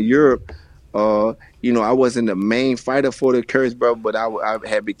coming to Europe, I wasn't the main fighter for the Curse Brothers, but I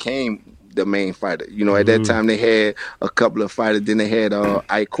had became the main fighter. At that time they had a couple of fighters. Then they had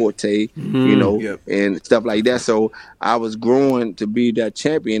Ike Corte, and stuff like that. So I was growing to be that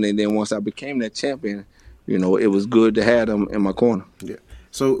champion, and then once I became that champion, it was good to have them in my corner. Yeah.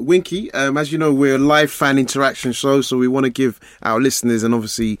 So, Winky, as you know, we're a live fan interaction show, so we want to give our listeners and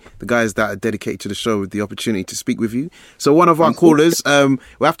obviously the guys that are dedicated to the show the opportunity to speak with you. So, one of our callers,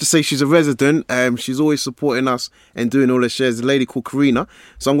 we have to say she's a resident. She's always supporting us and doing all her shares. A lady called Karina.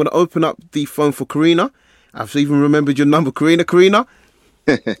 So, I'm going to open up the phone for Karina. I've even remembered your number, Karina. Karina?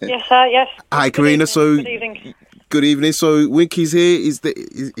 Yes, sir, yes. Hi, Karina. Good evening. Good evening. So, Winky's here.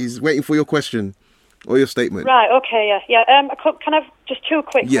 Is waiting for your question. Or your statement. Right, okay, yeah. Can I have just two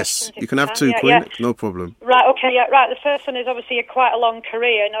quick questions? Yes, you can have two, Queen. No problem. Right, okay, yeah, right. The first one is obviously quite a long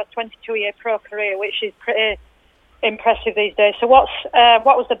career, 22-year pro career, which is pretty impressive these days. So what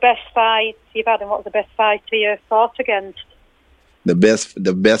was the best fight you've had, and what was the best fight you fought against? The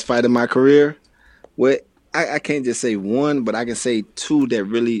best fight of my career? Well, I can't just say one, but I can say two that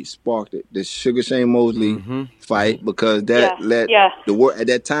really sparked it. The Sugar Shane Mosley fight, because that the work at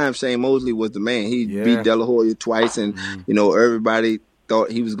that time. Shane Mosley was the man. He beat De La Hoya twice, and everybody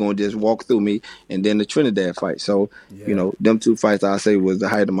thought he was going to just walk through me. And then the Trinidad fight. So them two fights I say was the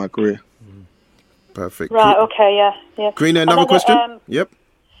height of my career. Perfect. Right. Okay. Yeah. Karina, another question? Yep.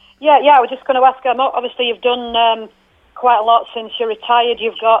 Yeah. I was just going to ask. Obviously, you've done quite a lot since you retired.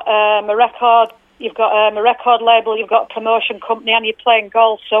 You've got a record. You've got a record label, you've got a promotion company, and you're playing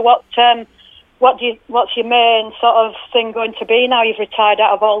golf. So what's your main sort of thing going to be now you've retired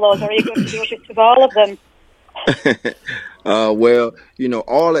out of all those? Or are you going to do a bit of all of them? Well,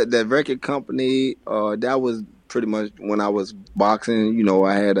 all at that record company, that was pretty much when I was boxing.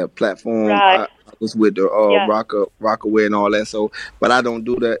 I had a platform. Right. I was with the Rockaway and all that. So, but I don't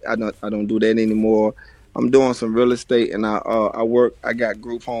do that. I don't do that anymore. I'm doing some real estate, and I got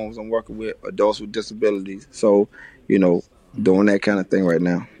group homes. I'm working with adults with disabilities. So, doing that kind of thing right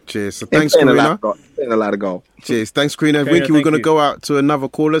now. Cheers. So thanks, Karina. Playing a lot of golf. Cheers. Thanks, Karina. Okay, Winky, we're going to you. go out to another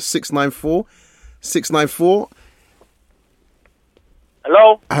caller, 694. 694.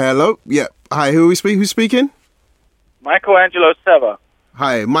 Hello? Hello. Yeah. Hi, who's speaking? Michelangelo Seva.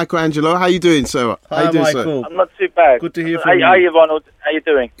 Hi, Michelangelo. How you doing, sir? Hi, How you doing, Michael. I'm not too bad. Good to hear from you. How you, Ronald? How you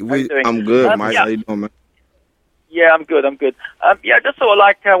doing? I'm good, Mike. Yeah. How you doing, man? Yeah, I'm good. Just sort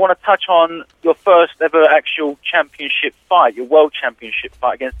of I want to touch on your first ever actual championship fight, your world championship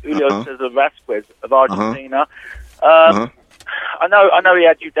fight against Julio Cesar Vasquez of Argentina. I know he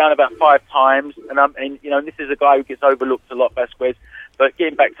had you down about 5 times, and this is a guy who gets overlooked a lot, Vasquez. But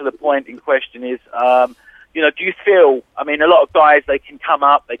getting back to the point in question is, do you feel? I mean, a lot of guys, they can come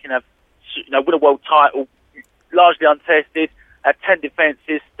up, they can have, win a world title, largely untested, have 10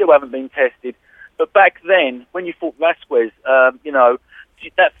 defenses, still haven't been tested. But back then, when you fought Vasquez,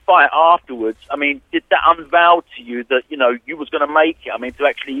 that fight afterwards, I mean, did that unveil to you that, you was going to make it? I mean, to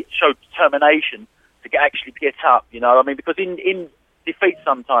actually show determination to actually get up, I mean, because in defeat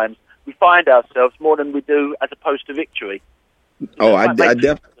sometimes we find ourselves more than we do as opposed to victory. I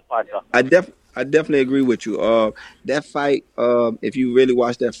definitely agree with you. That fight, if you really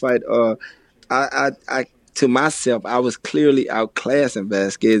watch that fight, I to myself, I was clearly outclassing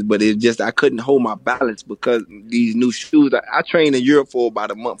Vasquez, but it just, I couldn't hold my balance because these new shoes. I trained in Europe for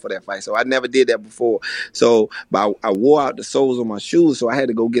about a month for that fight, so I never did that before. So, but I wore out the soles on my shoes, so I had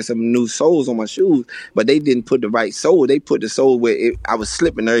to go get some new soles on my shoes, but they didn't put the right sole. They put the sole where I was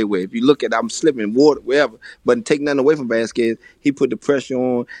slipping everywhere. If you look at it, I'm slipping water, wherever, but take nothing away from Vasquez. He put the pressure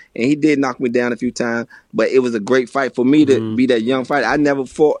on, and he did knock me down a few times, but it was a great fight for me to be that young fighter. I never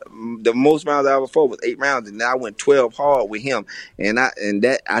fought, the most rounds I ever fought was 8 rounds, and I went 12 hard with him. And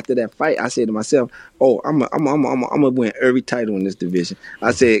that after that fight, I said to myself, "Oh, I'm gonna win every title in this division."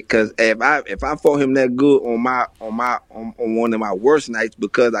 I said, because if I fought him that good on one of my worst nights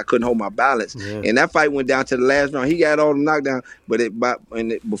because I couldn't hold my balance, and that fight went down to the last round. He got all the knockdown, but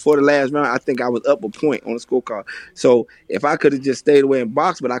before the last round, I think I was up a point on the scorecard. So if I could have just stayed away and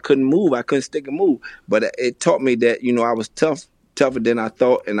boxed, but I couldn't move, I couldn't stick and move. But it taught me that I was tougher than I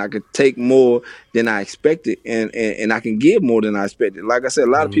thought, and I could take more than I expected, and I can give more than I expected. Like I said,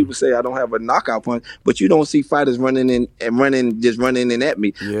 a lot of people say I don't have a knockout punch, but you don't see fighters running in at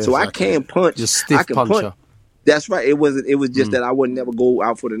me. Yeah, so exactly. I can punch. Just stiff puncher. Punch. That's right. It was just that I would never go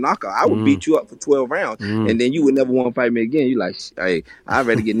out for the knockout. I would beat you up for 12 rounds, and then you would never want to fight me again. You're like, hey, I'd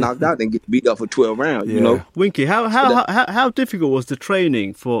rather get knocked out than get beat up for 12 rounds. Winky, how difficult was the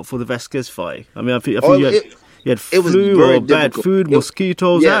training for the Vasquez fight? I mean, I think you had flu or bad food,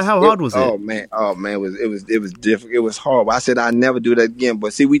 mosquitoes. How hard was it? Oh man, it was difficult. It was horrible. I said I'd never do that again.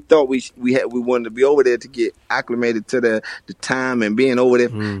 But see, we thought we wanted to be over there to get acclimated to the time and being over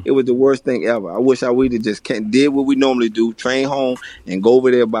there. It was the worst thing ever. I wish we'd have just did what we normally do, train home and go over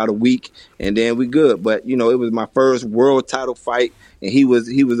there about a week, and then we good. But it was my first world title fight. and he was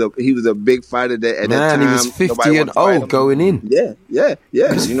a big fighter that at that time he was 50-0 going in. Yeah.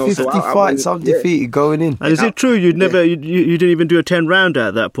 You know, 50 fights undefeated going in. And is it true you didn't even do a 10 round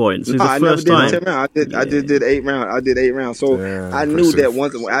at that point? So no, I never did a 10 round. I just did 8 rounds. I did 8 rounds. So I knew that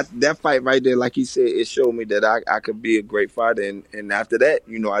once that fight right there, like he said, it showed me that I could be a great fighter, and after that,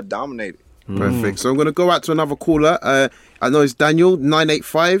 you know, I dominated. Perfect. So I'm going to go out to another caller. I know it's Daniel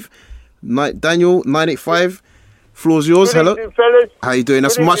 985. Daniel 985. Floor's yours. Hello. Evening, fellas. How you doing?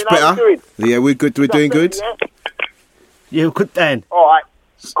 That's Good much evening. How better. you doing? Yeah, we're good. We're doing good. Yeah, good then. All right.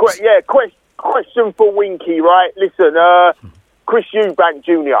 Question for Winky, right? Listen, Chris Eubank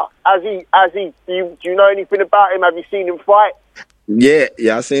Jr. Do you know anything about him? Have you seen him fight? Yeah,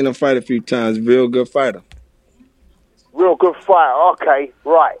 I seen him fight a few times. Real good fighter. Real good fighter. Okay,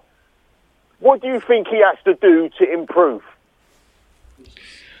 right. What do you think he has to do to improve?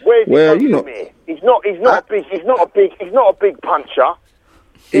 Where's he from here? He's not a big puncher.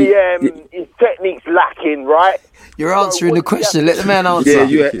 His technique's lacking, right? You're answering the question. Let the man answer.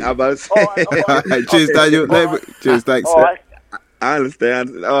 Yeah, I'm about to say. All right. Cheers, Daniel. Cheers, thanks. All right. I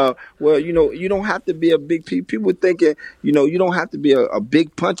understand. Well, you know, you don't have to be a big people thinking, you know, you don't have to be a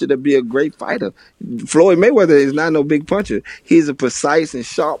big puncher to be a great fighter. Floyd Mayweather is not no big puncher. He's a precise and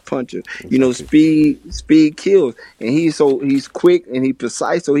sharp puncher. Exactly. You know, speed kills, and he's quick and he's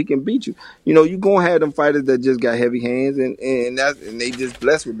precise, so he can beat you. You know, you gonna have them fighters that just got heavy hands, and they just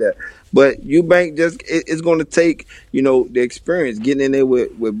blessed with that. But Eubank it's going to take, you know, the experience, getting in there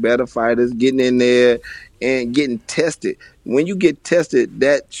with better fighters, getting in there and getting tested. When you get tested,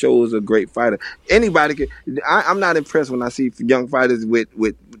 that shows a great fighter. Anybody can. I'm not impressed when I see young fighters with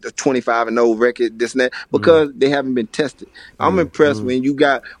a 25-0 record, this and that, because they haven't been tested. I'm impressed when if you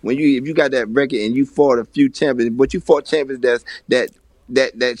got that record and you fought a few champions, but you fought champions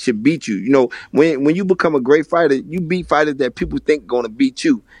that should beat you. You know, when you become a great fighter, you beat fighters that people think going to beat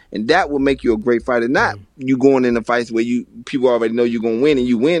you, and that will make you a great fighter. Not you going in the fights where people already know you're going to win and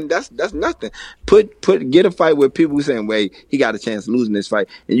you win. That's nothing. Get a fight where people are saying, "Wait, he got a chance of losing this fight,"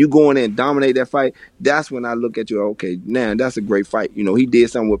 and you go in there and dominate that fight. That's when I look at you. Okay, now that's a great fight. You know, he did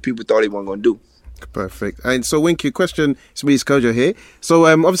something what people thought he wasn't going to do. Perfect. And so, Winky, question, it's me, it's Kojo here. So,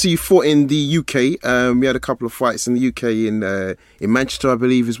 obviously, you fought in the UK. We had a couple of fights in the UK in Manchester, I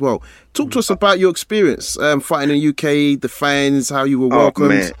believe, as well. Talk to us about your experience fighting in the UK, the fans, how you were welcomed.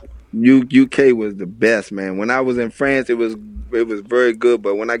 Man. UK was the best, man. When I was in France, it was very good,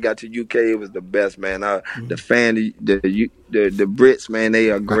 but when I got to UK, it was the best, man. The Brits, man, they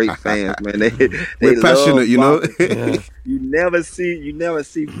are great fans, man. They're passionate, you know. Yeah. You never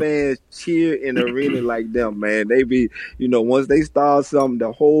see fans cheer in the arena like them, man. They be, you know, once they start something,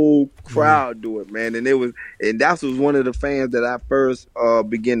 the whole crowd do it, man. And that was one of the fans that I first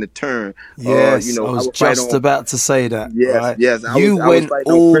began to turn. Yes, you know, I was just about to say that. Yes, right? yes. You went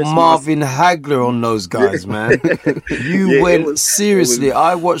all Marvin Hagler on those guys, man. You went seriously.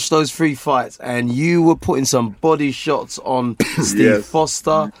 I watched those 3 fights, and you were putting some body shots on Steve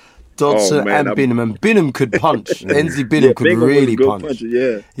Foster, Dodson, and Binham. And Binham could punch. Ensley Binham could really punch.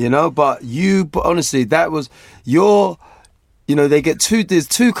 Puncher, you know, but honestly, that was your. You know, there's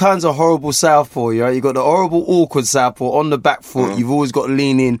 2 kinds of horrible southpaw, right? You've got the horrible, awkward southpaw on the back foot. You've always got to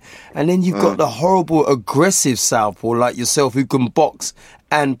lean in. And then you've got the horrible, aggressive southpaw like yourself who can box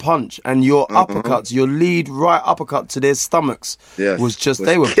and punch. And your uppercuts, your lead right uppercut to their stomachs was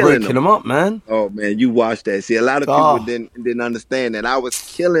they were breaking them up, man. Oh, man, you watched that. See, a lot of people didn't understand that. I was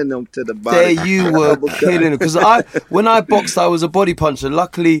killing them to the body. There you were killing them. Because when I boxed, I was a body puncher.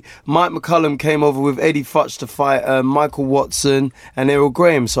 Luckily, Mike McCullum came over with Eddie Futch to fight Michael Watson and Errol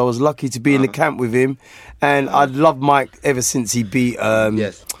Graham. So I was lucky to be in the camp with him. And I'd loved Mike ever since he beat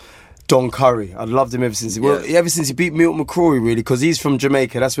Don Curry. I loved him ever since he beat Milton McCrory, really, because he's from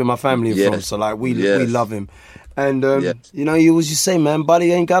Jamaica. That's where my family is from. So like we love him. And you know, you always just say, man,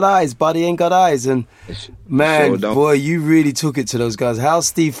 buddy ain't got eyes. And man, boy, you really took it to those guys. How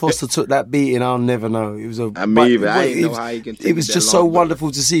Steve Foster took that beating, I'll never know. It was I didn't know how he can take it. It was just so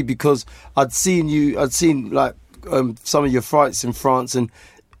wonderful to see, because I'd seen like some of your fights in France, and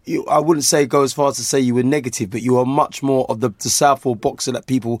I wouldn't say go as far as to say you were negative, but you were much more of the southpaw boxer that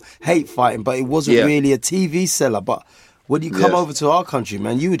people hate fighting, but it wasn't really a TV seller. But when you come over to our country,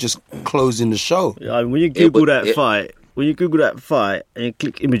 man, you were just closing the show. Yeah, when you Google that fight, when you Google that fight and you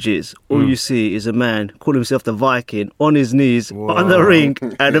click images, all you see is a man calling himself the Viking on his knees on the ring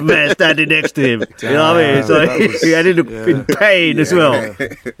and a man standing next to him. You know what I mean? So he had to look in pain as well.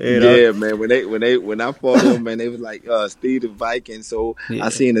 You know? Yeah, man. When I fought him, man, they was like Steve the Viking. So I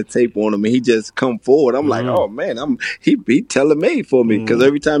seen the tape on him, and he just come forward. I'm like, oh man, he telling me for me because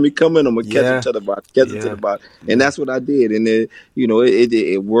every time he come in, I'm gonna catch him to the body, and that's what I did. And then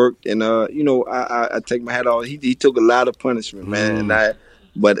it worked, and I take my hat off. He took a lot of punishment, man. And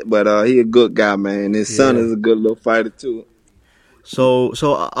but he a good guy, man. And his son is a good little fighter too. So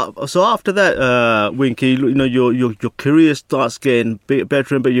after that, Winky, your career starts getting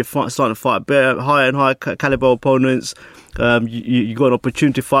better and better. You're starting to fight better, higher and higher caliber opponents. You got an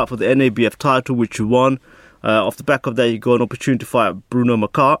opportunity to fight for the NABF title, which you won. Off the back of that, you got an opportunity to fight Bruno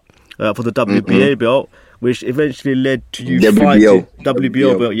Macart for the WBA belt, which eventually led to you fighting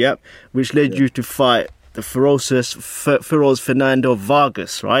WBO belt, which led you to fight the Feroz Fernando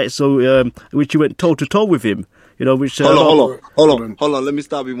Vargas, right? So, which you went toe to toe with him. Which hold on. Let me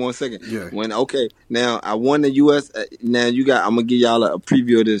stop you 1 second. Yeah. Now I won the US. I'm gonna give y'all a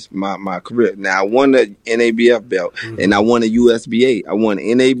preview of this my career. Now I won the NABF belt and I won the USBA. I won the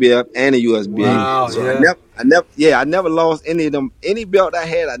NABF and the USBA. Wow, so I never lost any of them. Any belt I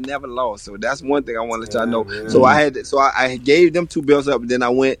had, I never lost. So that's one thing I want to let y'all know. Yeah. So I gave them 2 belts up. And then I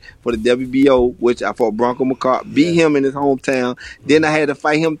went for the WBO, which I fought Bronco Macart, beat him in his hometown. Then I had to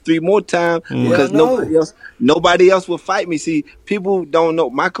fight him 3 more times because nobody else would fight me. See, people don't know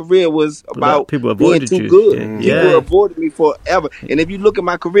my career was about being too good. People avoided me forever. And if you look at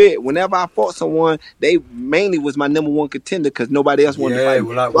my career, whenever I fought someone, they mainly was my number 1 contender because nobody else wanted to fight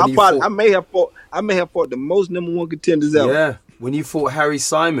me. So I may have fought the most number 1 contenders ever. Yeah, when you fought Harry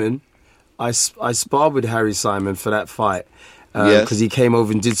Simon, I sparred with Harry Simon for that fight because he came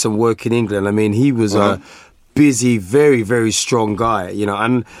over and did some work in England. I mean, he was a busy, very, very strong guy,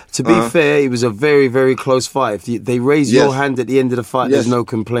 and to be fair, it was a very, very close fight. If they raise your hand at the end of the fight, there's no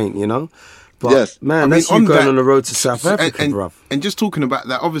complaint, But man, that's you going on the road to South Africa, bruv. And just talking about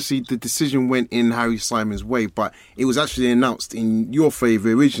that, obviously the decision went in Harry Simon's way, but it was actually announced in your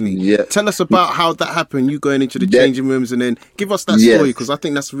favour originally. Yeah. Tell us about how that happened, you going into the changing rooms, and then give us that story, because I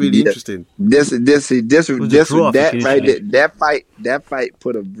think that's really interesting. That fight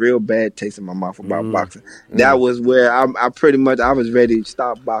put a real bad taste in my mouth about boxing. That was where I was ready to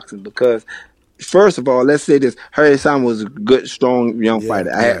stop boxing because, first of all, let's say this: Harry Simon was a good, strong young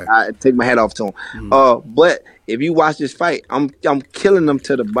fighter. I take my hat off to him. But if you watch this fight, I'm killing them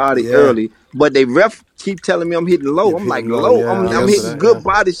to the body early. But they ref keep telling me I'm hitting low. I'm like low. I'm hitting good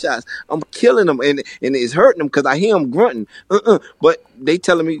body shots. I'm killing them, and it's hurting them because I hear them grunting. But they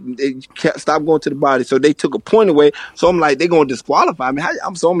telling me they can't stop going to the body. So they took a point away. So I'm like, they're going to disqualify me.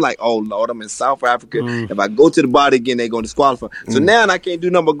 So I'm like, oh Lord, I'm in South Africa. If I go to the body again, they're going to disqualify. So now I can't do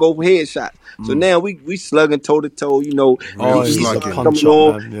nothing but go for headshots. So now we slugging toe to toe. He's coming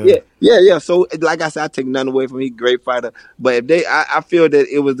on. Yeah. So like I said, I take nothing away from him. He's a great fighter. But if I feel that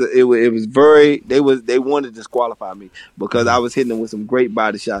it was very, they wanted to disqualify me because I was hitting them with some great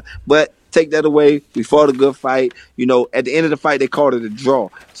body shots. But take that away. We fought a good fight. At the end of the fight, they called it a draw.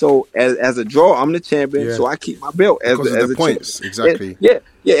 So as a draw, I'm the champion. So I keep my belt as the points. Exactly.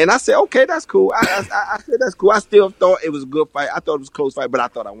 And I said, okay, that's cool. I said that's cool. I still thought it was a good fight. I thought it was a close fight, but I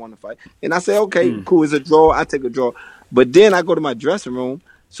thought I won the fight. And I said, okay, cool. It's a draw. I take a draw. But then I go to my dressing room.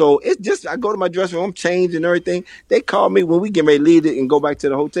 So it's just, I go to my dressing room, I'm changed and everything. They call me when we get ready to leave it and go back to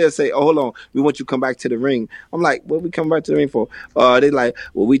the hotel, say, oh, hold on, we want you to come back to the ring. I'm like, what we come back to the ring for? They like,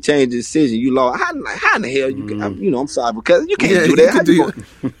 well, we changed the decision. You lost. How in the hell you can, I'm sorry, because you can't do that.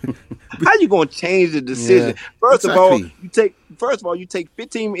 How you going to change the decision? First of all, you take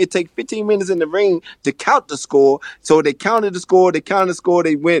 15 minutes in the ring to count the score. So they counted the score,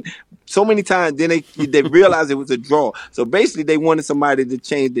 they went so many times, then they realized it was a draw. So basically they wanted somebody to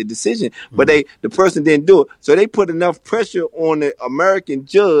change their decision, but the person didn't do it. So they put enough pressure on the American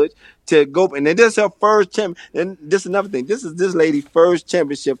judge to go, and then this is her first champion. And this is another thing. This is this lady's first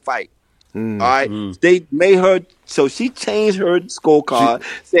championship fight. All right. They made her, so she changed her scorecard,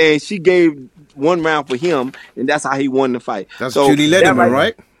 saying she gave 1 round for him, and that's how he won the fight. That's Julie Lederman,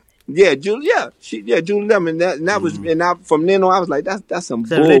 right? Yeah, Julie Lemon. That was, and from then on, I was like, that's some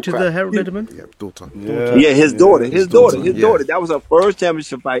bull related to the Harold Lederman? Yeah, daughter. Yeah, his daughter. His daughter. That was her first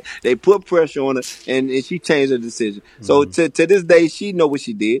championship fight. They put pressure on her, and she changed her decision. So to this day, she know what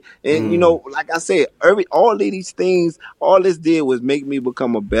she did. And like I said, all of these things, all this did was make me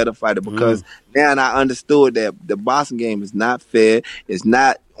become a better fighter because Now I understood that the boxing game is not fair. It's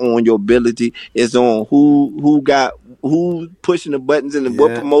not on your ability. It's on who pushing the buttons and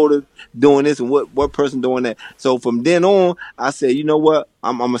what promoter doing this and what person doing that. So from then on, I said, you know what?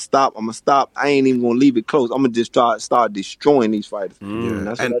 I'm gonna stop. I ain't even gonna leave it close. I'm gonna just start destroying these fighters. And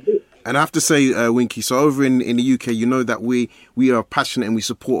that's what I did. And I have to say, Winky, so over in the UK, you know that we are passionate and we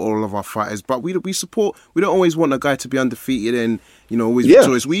support all of our fighters, but we don't always want a guy to be undefeated and, always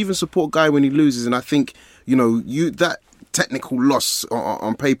victorious. We even support a guy when he loses, and I think, that technical loss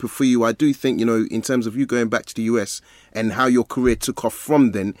on paper for you, I do think, in terms of you going back to the US and how your career took off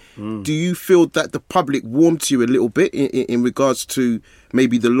from then, do you feel that the public warmed to you a little bit in regards to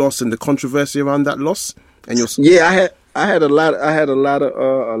maybe the loss and the controversy around that loss? And I had a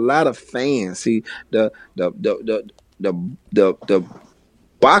lot of fans. See, the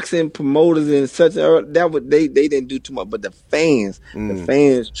boxing promoters and such they didn't do too much, but the fans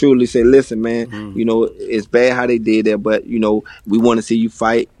truly say, listen, man, it's bad how they did that, but we want to see you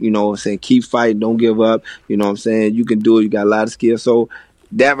fight. I'm saying, keep fighting, don't give up. I'm saying, you can do it. You got a lot of skill. So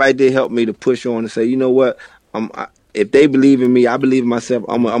that right there helped me to push on and say, you know what, if they believe in me, I believe in myself.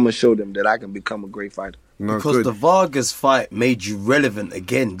 I'm gonna show them that I can become a great fighter. Because the Vargas fight made you relevant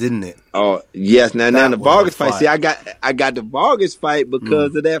again, didn't it? Oh yes, now the Vargas fight. See, I got the Vargas fight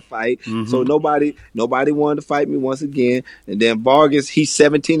because of that fight. So nobody wanted to fight me once again. And then Vargas, he's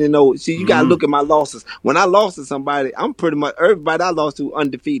 17-0. See, you gotta look at my losses. When I lost to somebody, I'm pretty much everybody I lost to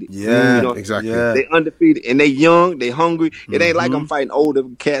undefeated. Yeah, exactly. Yeah. They undefeated and they young, they hungry. It ain't like I'm fighting older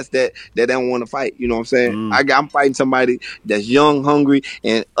cats that don't want to fight. You know what I'm saying? I'm fighting somebody that's young, hungry,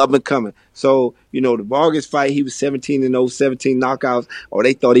 and up and coming. So, the Vargas fight, he was 17-0, 17 knockouts, or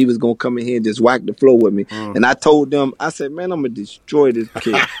they thought he was going to come in here and just whack the floor with me. And I told them, I said, man, I'm going to destroy this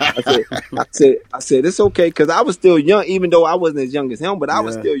kid. I said, it's okay, because I was still young, even though I wasn't as young as him, but I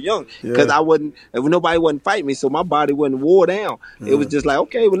was still young, because nobody wasn't fighting me, so my body wasn't wore down. It was just like,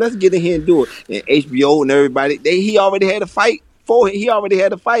 okay, well, let's get in here and do it. And HBO and everybody, he already had a fight. He already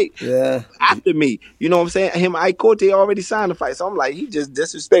had a fight after me. You know what I'm saying? Him, Ike Corte already signed the fight. So I'm like, he just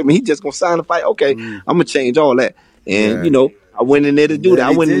disrespect me. He just going to sign the fight. Okay, I'm going to change all that. And, I went in there to do that.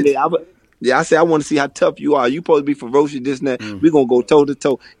 I went in there. I said, I want to see how tough you are. You supposed to be ferocious, this and that. We're going to go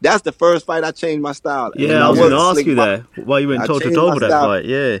toe-to-toe. That's the first fight I changed my style. Yeah, I was going to ask you that. Why you went toe-to-toe with that fight?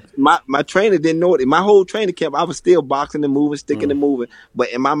 Yeah. My trainer didn't know it. My whole training camp, I was still boxing and moving, sticking and moving.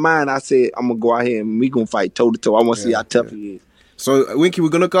 But in my mind, I said, I'm going to go out here and we're going to fight toe-to-toe. I want to see how tough he is. So, Winky, we're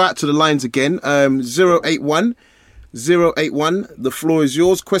going to go out to the lines again. 081. The floor is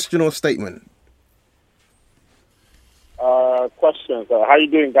yours. Question or statement? Questions. How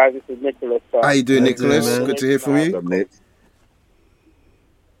you doing, guys? This is Nicholas. How you doing, Nicholas? Good to hear from you.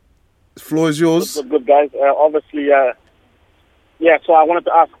 The floor is yours. Good, guys. Obviously, so I wanted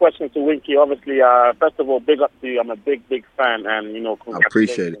to ask questions to Winky. Obviously, first of all, big up to you. I'm a big fan, and, congratulations I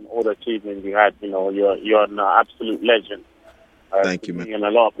appreciate it. on all the achievements you had. You're an absolute legend. Thank you, man. And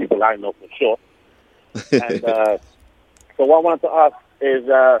a lot of people I know for sure. And so what I wanted to ask is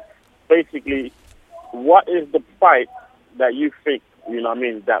basically, what is the fight that you think,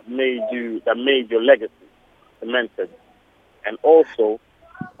 that made your legacy cemented? And also,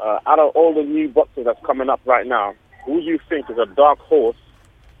 out of all the new boxers that's coming up right now, who do you think is a dark horse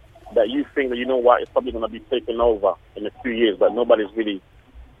that you think that it's probably going to be taken over in a few years, but nobody has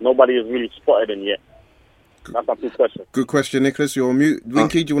really spotted him yet? That's my two questions. Good question, Nicholas. You're on mute.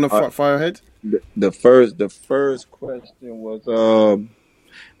 Winky, do you want to fire ahead? The first question was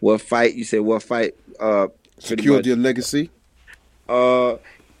what fight? You said what fight secured your legacy? I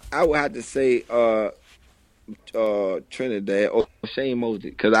would have to say Trinidad or Shane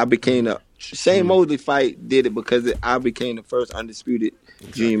Mosley, because I became Shane Mosley fight did it because I became the first undisputed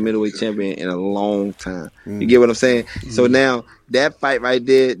junior middleweight champion in a long time. You get what I'm saying? So now that fight right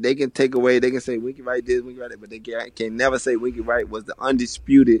there, they can take away. They can say Winky Wright did, Winky Wright did, but they can never say Winky Wright was the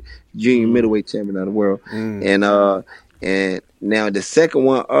undisputed junior middleweight champion of the world. And now the second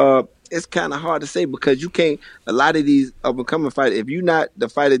one, it's kind of hard to say because you can't. A lot of these up and coming fighters, if you're not the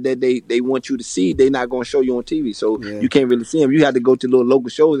fighter that they want you to see, they're not going to show you on TV. So you can't really see them. You have to go to little local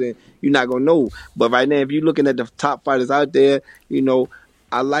shows and you're not going to know. But right now, if you're looking at the top fighters out there,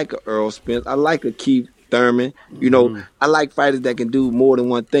 I like a Earl Spence. I like a Keith Thurman. I like fighters that can do more than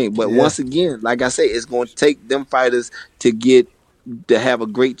one thing. But once again, like I say, it's going to take them fighters to have a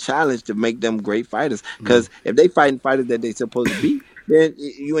great challenge to make them great fighters. Because if they fighting fighters that they supposed to be, then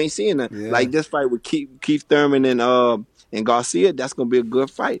you ain't seeing that. Like this fight with Keith Thurman and Garcia, that's going to be a good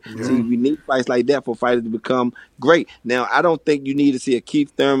fight. See, we need fights like that for fighters to become great. Now, I don't think you need to see a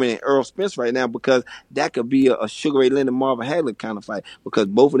Keith Thurman and Earl Spence right now, because that could be a Sugar Ray Leonard, Marvin Hagler kind of fight, because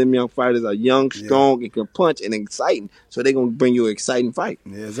both of them young fighters are young, strong, and can punch and exciting. So they're going to bring you an exciting fight.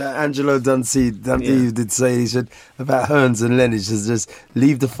 Yeah, that Angelo Dundee did say, he said about Hearns and Lennox, just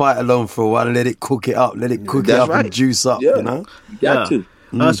leave the fight alone for a while and let it cook it up, and juice up, you know? You got to.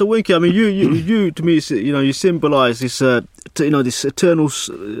 So Winky, I mean, you to me, you symbolise this, this eternal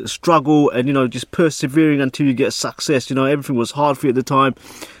struggle, and just persevering until you get success. Everything was hard for you at the time.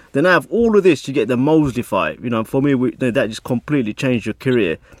 Then out of all of this, you get the Mosley fight. For me, that just completely changed your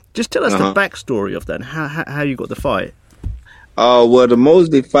career. Just tell us the backstory of that, and how you got the fight. Well, the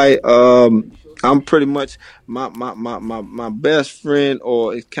Mosley fight, I'm pretty much my best friend,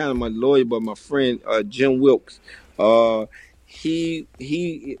 or it's kind of my lawyer, but my friend Jim Wilkes. He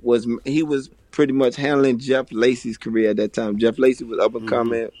was pretty much handling Jeff Lacey's career at that time. Jeff Lacey was up and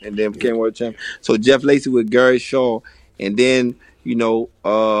coming, and then became world champion. So Jeff Lacey with Gary Shaw, and then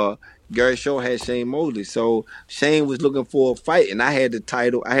Gary Shaw had Shane Mosley. So Shane was looking for a fight, and I had the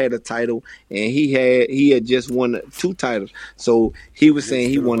title. I had a title, and he had just won 2 titles. So he was saying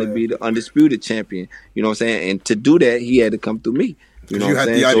he wanted to be the undisputed champion. You know what I'm saying? And to do that, he had to come through me. Because you had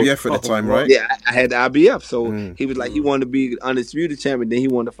the IBF at the time, right? Yeah, I had the IBF. So he was like, he wanted to be undisputed champion, then he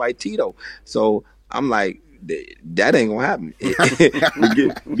wanted to fight Tito. So I'm like, that ain't gonna happen.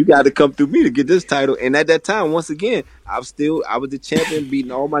 You got to come through me to get this title. And at that time, once again, I was the champion,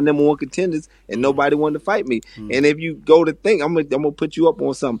 beating all my number 1 contenders, and nobody wanted to fight me. And if you go to think, I'm gonna put you up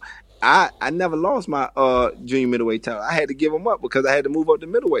on something. I never lost my junior middleweight title. I had to give them up because I had to move up to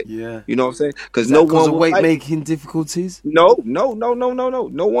middleweight. Yeah, you know what I'm saying? Because no one of weight making difficulties. No one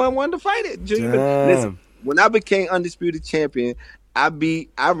wanted to fight it. Listen, when I became undisputed champion, I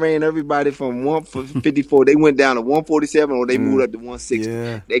ran everybody from 154. They went down to 147, or they moved up to 160.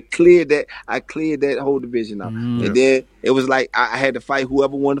 Yeah. They cleared that. I cleared that whole division out. And then it was like I had to fight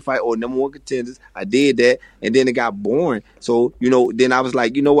whoever wanted to fight, or number 1 contenders. I did that, and then it got boring. So then I was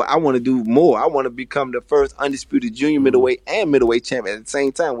like, you know what? I want to do more. I want to become the first undisputed junior middleweight and middleweight champion at the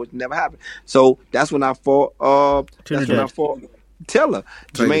same time, which never happened. So that's when I fought. Taylor,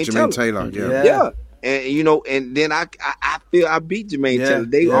 Jermaine Taylor. Yeah. And and then I feel I beat Jermaine Taylor.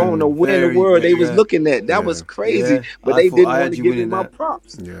 They don't know where in the world they was looking at. That was crazy, but they didn't want to give me my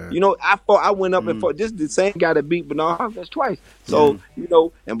props. I went up and fought. This is the same guy that beat Bernard Hopkins twice. So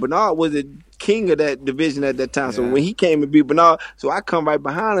and Bernard was the king of that division at that time. So when he came and beat Bernard, so I come right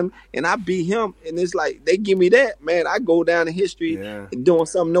behind him and I beat him, and it's like they give me that, man. I go down in history doing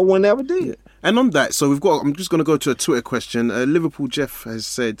something no one ever did. And on that, so I'm just going to go to a Twitter question. Liverpool Jeff has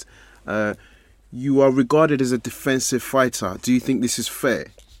said, you are regarded as a defensive fighter. Do you think this is fair?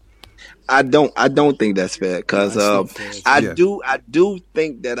 I don't think that's fair, because I do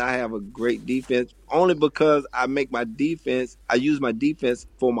think that I have a great defense, only because I use my defense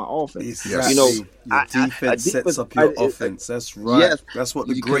for my offense. Yes. Defense sets up your offense. That's right. Yes. That's what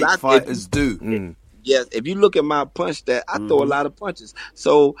the great fighters do. Yes, if you look at my punch stat, I throw a lot of punches.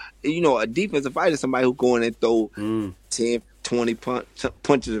 So, a defensive fighter is somebody who go in and throw 10, 20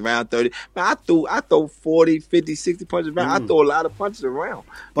 punches around 30. Man, I throw 40, 50, 60 punches around. I throw a lot of punches around.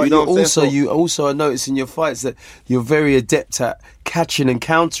 But you also I notice in your fights that you're very adept at catching and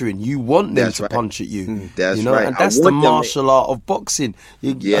countering. You want them to punch at you. That's right. And that's the martial art of boxing.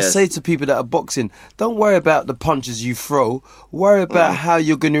 I say to people that are boxing, don't worry about the punches you throw. Worry about how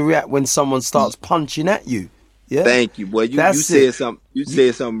you're going to react when someone starts punching at you. Yeah? Thank you. Well, you said something. You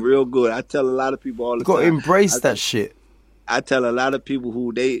said something real good. I tell a lot of people all the time. Got to embrace that shit. I tell a lot of people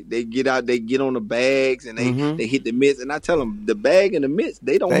who they get out, they get on the bags and they hit the mitts, and I tell them the bag and the mitts,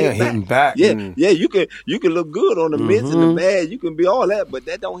 they don't hit back. Yeah, you can look good on the mitts and the bag, you can be all that, but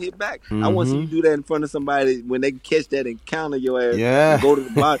that don't hit back. I want you to do that in front of somebody when they catch that and counter your ass. And go to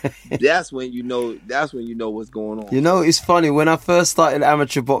the bottom. That's when you know what's going on. It's funny, when I first started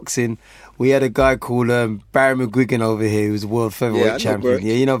amateur boxing, we had a guy called Barry McGuigan over here, who was a world featherweight champion.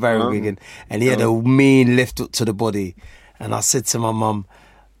 Yeah, you know Barry McGuigan, and he had a mean left hook to the body. And I said to my mum,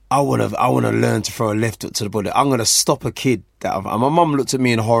 I want to learn to throw a left hook to the body. I'm going to stop a kid. And my mum looked at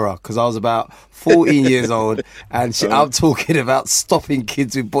me in horror, because I was about 14 years old, and I'm talking about stopping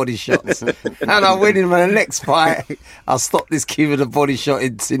kids with body shots. And I went in my next fight. I stopped this kid with a body shot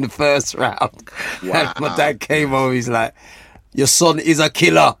in the first round. Wow. And my dad came over. He's like, your son is a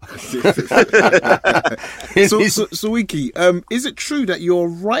killer. So Winky, is it true that you're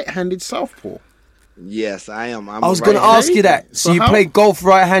right-handed southpaw? Yes, I am. I was going to ask you that. So you play golf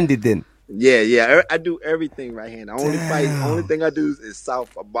right-handed then? Yeah. I do everything right-handed. Only thing I do is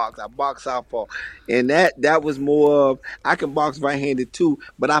south. I box southpaw, and that was more of I can box right-handed too,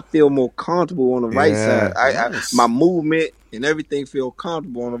 but I feel more comfortable on the right side. My movement and everything feel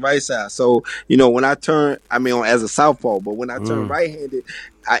comfortable on the right side. So when I turn, as a southpaw, but when I turn right-handed,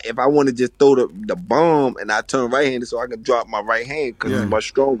 if I want to just throw the bomb and I turn right-handed, so I can drop my right hand because it's much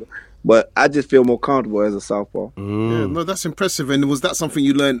stronger. But I just feel more comfortable as a southpaw. Yeah, no, that's impressive. And was that something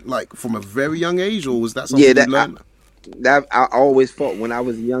you learned like from a very young age, or was that something you learned? I always fought when I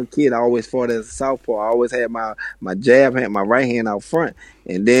was a young kid. I always fought as a southpaw. I always had my jab hand, my right hand out front.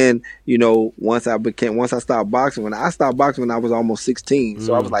 And then once I started boxing, when I was almost 16,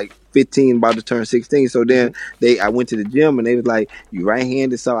 so I was like 15, about to turn 16. So then I went to the gym and they was like, "You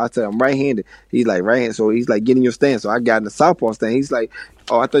right-handed?" So I said, "I'm right-handed." He's like, "Right-handed." So he's like, "Get in your stance." So I got in the southpaw stance. He's like,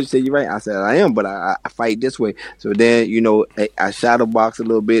 "Oh, I thought you said you're right." I said, "I am, but I fight this way." So then I shadow box a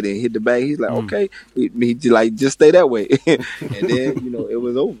little bit and hit the back. He's like, "Okay," he like, "Just stay that way." And then it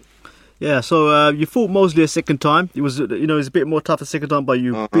was over. Yeah, so you fought Mosley a second time. It was, it was a bit more tough the second time, but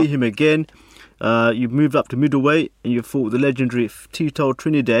you beat him again. You moved up to middleweight and you fought the legendary Tito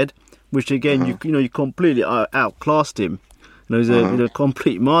Trinidad, which again you completely outclassed him. It was a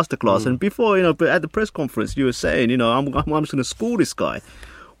complete masterclass. And before, but at the press conference, you were saying, I'm just going to school this guy.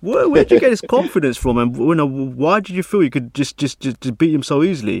 Where did you get his confidence from, and why did you feel you could just beat him so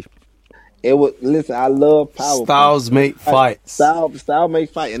easily? Listen, I love power. Styles make fights. Style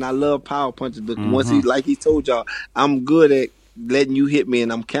make fight, and I love power punches. But once he told y'all, I'm good at letting you hit me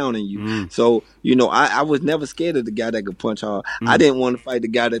and I'm counting you. So, I was never scared of the guy that could punch hard. I didn't want to fight the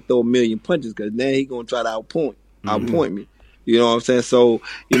guy that throw a million punches because then he going to try to outpoint me. You know what I'm saying? So,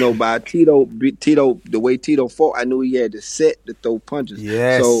 by Tito, the way Tito fought, I knew he had the set to throw punches.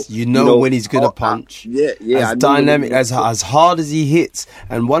 Yes, so, when he's going to punch. Yeah. As dynamic, as hard as he hits.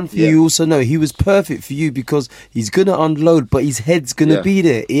 And one thing you also know, he was perfect for you because he's going to unload, but his head's going to be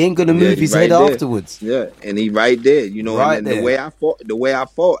there. He ain't going to move his head afterwards. Yeah, and he right there, and there. the way I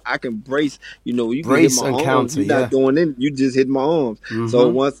fought, I can brace, you brace can hit my and arms. counter, You're not going in, you just hit my arms. So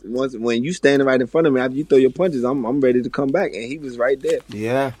once when you standing right in front of me, after you throw your punches, I'm ready to come back. And he was right there.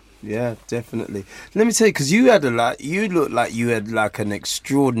 Yeah, definitely. Let me tell you, because you looked like you had like an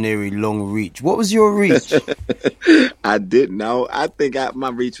extraordinary long reach. What was your reach? I didn't know. I think my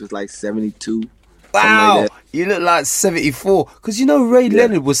reach was like 72. Wow, like you look like 74. Because Ray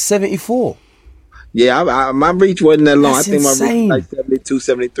Leonard was 74. Yeah, my reach wasn't that long. That's I think insane. my reach was like 72,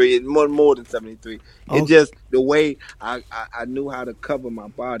 73. More than 73. It's just the way I knew how to cover my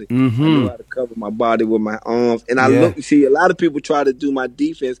body. I knew how to cover my body with my arms. And a lot of people try to do my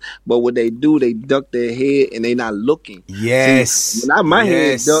defense, but what they do, they duck their head and they not looking. Yes. See, when my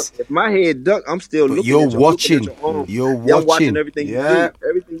head duck, if my head duck, I'm still looking. You're at you. watching. I'm watching everything you do.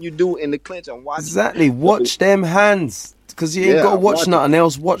 Everything you do in the clinch, I'm watching. Exactly. Watch them hands. Because you ain't got to watch nothing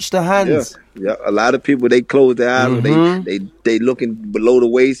else. Watch the hands. Yeah. A lot of people, they close their eyes or they looking below the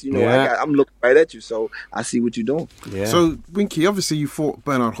waist. I'm looking right at you, so I see what you're doing. Yeah. So, Winky, obviously you fought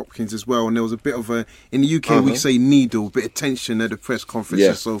Bernard Hopkins as well, and there was a bit of in the UK we say needle, a bit of tension at the press conference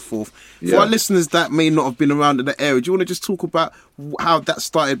and so forth. For our listeners that may not have been around in that area, do you want to just talk about how that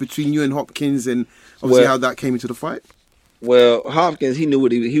started between you and Hopkins and obviously how that came into the fight? Well, Hopkins, he knew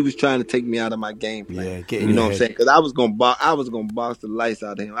what he was trying to take me out of my game plan. Yeah, you know what I'm saying? Because I was gonna box the lights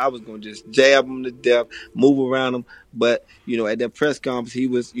out of him. I was gonna just jab him to death, move around him. But at that press conference, he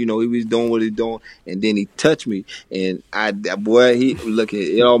was doing what he's doing, and then he touched me, and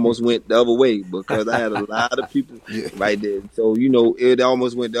it almost went the other way because I had a lot of people right there. So it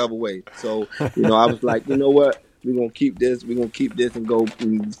almost went the other way. So I was like, you know what? We're gonna keep this and go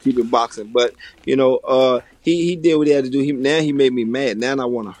and keep it boxing. But he did what he had to do. Now he made me mad. Now I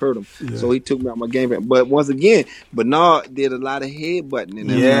want to hurt him. So he took me out my game plan. But once again, Bernard did a lot of headbutting in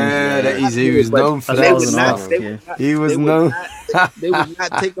that. He was known for that. He was known. They would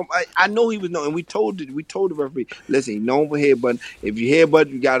not take him. I know he was known, and we told the referee, listen, he's known for headbutting. If you headbutt,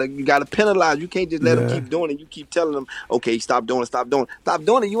 you gotta penalize. You can't just let him keep doing it. You keep telling him, okay, stop doing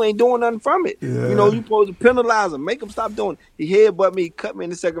it. You ain't doing nothing from it. You supposed to penalize him, make him stop doing it. He headbutt me, cut me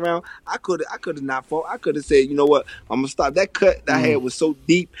in the second round. I could have not fought. I could have said, you know what, I'm gonna stop. That cut that I had was so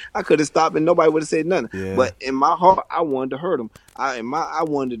deep, I could have stopped and nobody would have said nothing. But in my heart, I wanted to hurt him. I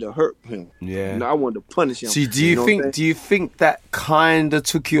wanted to hurt him. I wanted to punish him. See, do you think that kind of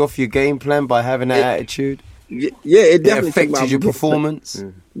took you off your game plan by having that attitude? Yeah, it definitely affected your performance.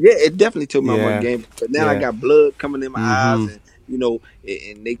 Yeah, it definitely took my one game. But now I got blood coming in my eyes, and you know,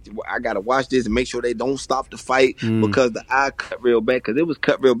 and I gotta watch this and make sure they don't stop the fight because the eye cut real bad because it was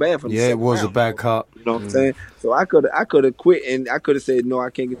cut real bad from the it was round. a bad cut. You know what I'm saying? So I could have quit and I could have said no, I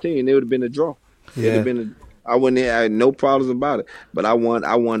can't continue, and it would have been a draw. It would have been I wouldn't have had no problems about it. But I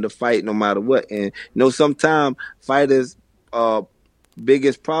wanted to fight no matter what. And you know, sometimes fighters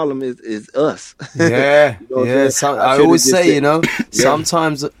biggest problem is us. Yeah, you know So I always say, you know,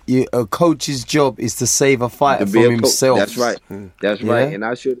 sometimes a coach's job is to save a fighter from himself. That's right. That's right. And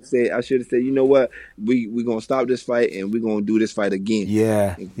I should have said, you know what, we gonna stop this fight and we're gonna do this fight again.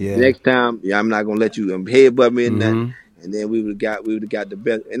 Yeah. Next time, I'm not gonna let you headbutt me and nothing. And then we would have got the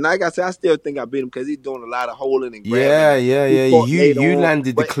best. And like I said, I still think I beat him because he's doing a lot of holding and grabbing. Yeah. You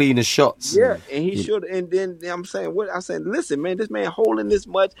landed the cleaner shots. Yeah, and he should. And then I'm saying, listen, man, this man holding this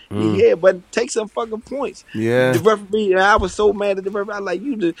much, but take some fucking points. Yeah. The referee, I was so mad at the referee. I was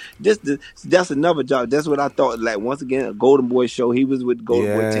like, that's another job. That's what I thought. Like, once again, a Golden Boy show. He was with the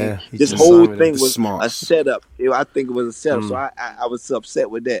Golden Boy team. This whole thing was a setup. I think it was a setup. So I was upset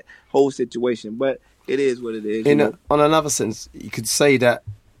with that whole situation. But it is what it is. On another sense, you could say that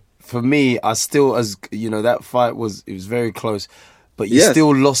for me, I still, as you know, that fight was very close, but you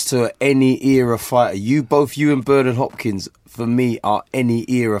still lost to any era fighter. You and Bernard Hopkins, for me, are any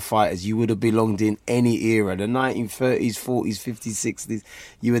era fighters. You would have belonged in any era, the 1930s, 40s, 50s, 60s.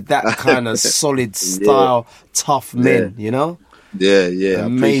 You were that kind of solid style, tough men, you know? Yeah.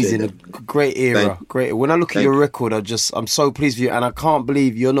 Amazing. A great era. Great. When I look at your record, I'm so pleased with you, and I can't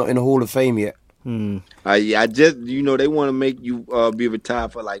believe you're not in the Hall of Fame yet. I just, you know, they want to make you be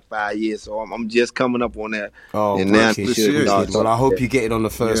retired for like 5 years, so I'm just coming up on that. Oh, and now well, I hope you get it on the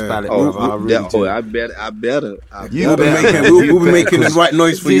first ballot. I really do. I better. We'll be making the right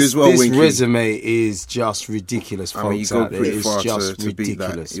noise for you as well. This Winky. resume is just ridiculous, folks. I mean, you go pretty it's far just to beat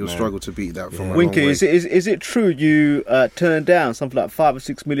that. You'll struggle to beat that. From Winky, is it true you turned down something like $5 or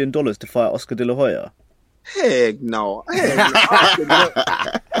 $6 million to fight Oscar De La Hoya? Heck no.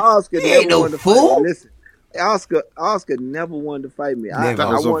 Oscar ain't no fool. Listen, Oscar never wanted to fight me. That was I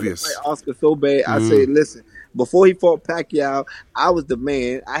wanted obvious. to fight Oscar so bad. I said, listen, before he fought Pacquiao, I was the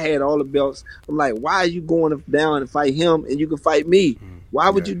man. I had all the belts. I'm like, why are you going down and fight him and you can fight me? Why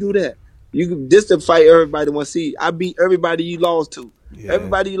would you do that? This to fight everybody wants to see. I beat everybody you lost to. Yeah.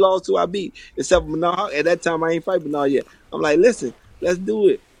 Everybody you lost to, I beat. Except for Bernard. At that time, I ain't fight Bernard yet. I'm like, listen, let's do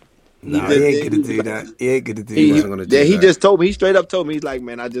it. He ain't gonna do that. He ain't gonna do that. He just told me. He straight up told me. He's like,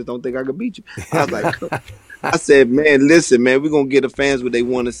 man, I just don't think I can beat you. I was like, I said, man, listen, man, we're gonna get the fans what they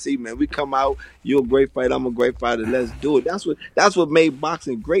want to see, man. We come out, you're a great fighter, I'm a great fighter. Let's do it. That's what made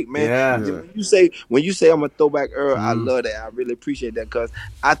boxing great, man. Yeah. When you say I'm a throwback Earl, I love that. I really appreciate that because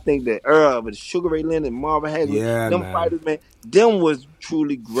I think that Earl with Sugar Ray Leonard and Marvin Hagler, them fighters, man, them was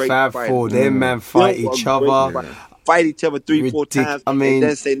truly great Fab fighters. Four, them man fight each other. Fight each other 3-4 times I mean, and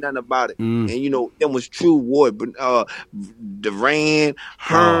then say nothing about it. And you know, them was true war. Duran,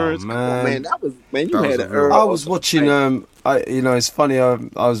 Hearns, man, that was you had an Earl. I was watching. It's funny. I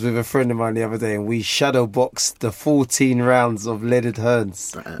was with a friend of mine the other day, and we shadow boxed the 14 rounds of Leonard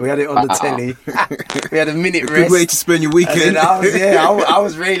Hearns. We had it on the telly. We had a minute rest. Good way to spend your weekend. I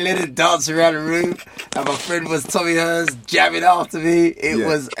was Ray Leonard dancing around the room, and my friend was Tommy Hearns jamming after me. It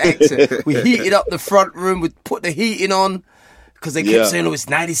was excellent. We heated up the front room. We put the heating on. Because they kept saying, it's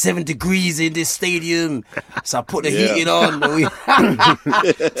 97 degrees in this stadium. So I put the heating on.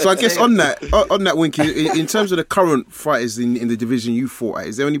 So I guess on that, Winky, in terms of the current fighters in the division you fought at,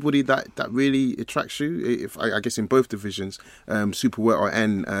 is there anybody that really attracts you? I guess in both divisions, super welter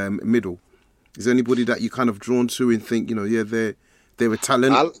and middle. Is there anybody that you kind of drawn to and think, they're a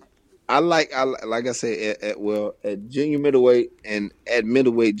talent? I like I said, at junior middleweight and at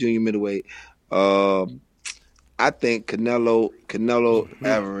middleweight, junior middleweight, I think Canelo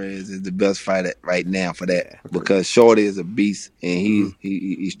Alvarez is the best fighter right now for that because Shorty is a beast and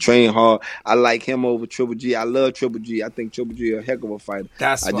he's trained hard. I like him over Triple G. I love Triple G. I think Triple G is a heck of a fighter.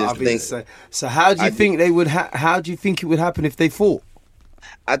 That's what I've been saying. So how do you think they would? How do you think it would happen if they fought?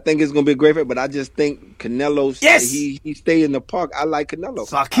 I think it's gonna be a great fight, but I just think Canelo. He stay in the park. I like Canelo.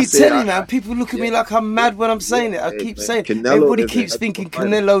 So I keep telling you, man. People look at me like I'm mad when I'm saying it. I keep saying everybody keeps thinking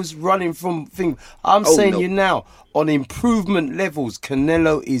Canelo's running from things. I'm saying you now. On improvement levels,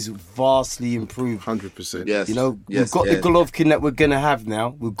 Canelo is vastly improved. 100%. Yes. We've got the Golovkin that we're going to have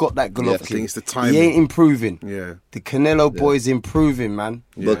now. We've got that Golovkin. I think it's the timing. He ain't improving. Yeah. The Canelo boy is improving, man.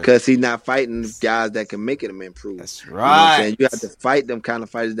 Because he's not fighting guys that can make him improve. That's right. You have to fight them kind of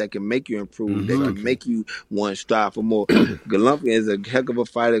fighters that can make you improve, that can make you want to strive for more. Golovkin is a heck of a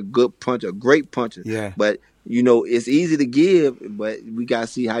fighter, good puncher, great puncher. Yeah. But you know, it's easy to give, but we gotta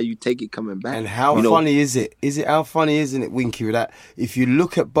see how you take it coming back. And how funny is it? How funny isn't it, Winky, that if you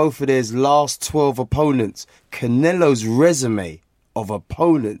look at both of their last 12 opponents, Canelo's resume of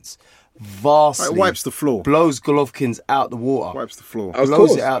opponents vastly it wipes the floor, blows Golovkin's out the water, wipes the floor,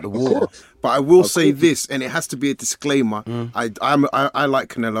 blows it out the water. But I will say this, and it has to be a disclaimer. I like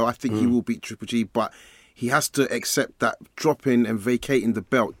Canelo. I think he will beat Triple G, but he has to accept that dropping and vacating the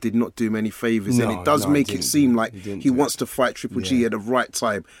belt did not do him any favours. And it does make it seem like he wants to fight Triple G at the right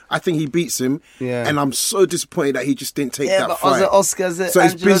time. I think he beats him, and I'm so disappointed that he just didn't take that fight. Oscar, so it's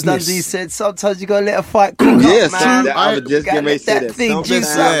Angelo business. Dundee said, sometimes you got to let a fight cook Yes, up, man. I was just going to say that. Thing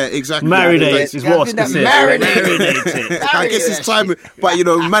juice Yeah, up. exactly. Marinate is what Oscar said. Marinate. I guess it's time. But, you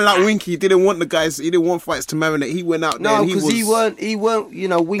know, man like Winky, he didn't want the guys, he didn't want fights to marinate. He went out there and because he weren't, you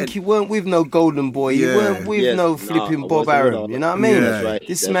know, Winky weren't with no golden boy. He weren't with no flipping Bob Arum. You know what I mean? That's right.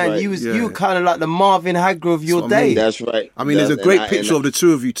 This That's man, right. you were kind of like the Marvin Hagler of your day. That's right. I mean, there's a great picture of the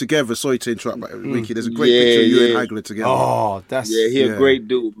two of you together. Sorry to interrupt, Winky. There's a great picture of you and Hagler together. Oh, that's he a great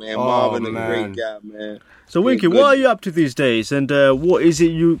dude, man. Marvin a great guy, man. So Winky, what are you up to these days? And what is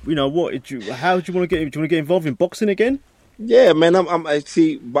it how do you want to get? Do you want to get involved in boxing again? Yeah, man. I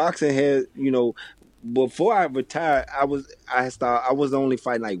see boxing has, you know, before I retired, I was only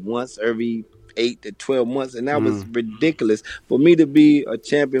fighting like once every 8 to 12 months, and that was ridiculous. For me to be a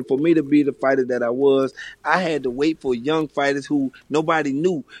champion, for me to be the fighter that I was, I had to wait for young fighters who nobody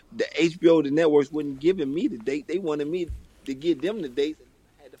knew. The HBO, the networks wasn't giving me the date. They wanted me to give them the dates.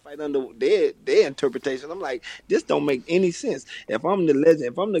 I had to fight under their interpretation. I'm like, this don't make any sense. If I'm the legend,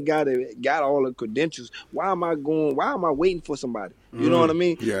 if I'm the guy that got all the credentials, why am I waiting for somebody? You know what I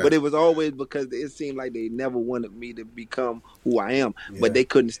mean? Yeah. But it was always because it seemed like they never wanted me to become who I am. But they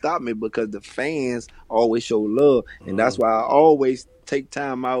couldn't stop me because the fans always show love. And that's why I always take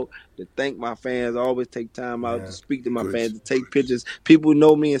time out to thank my fans. I always take time out to speak to my fans, to take pictures. People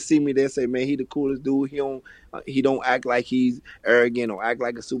know me and see me, they say, man, he the coolest dude. He don't act like he's arrogant or act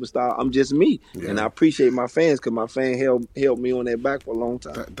like a superstar. I'm just me. And I appreciate my fans because my fans held me on their back for a long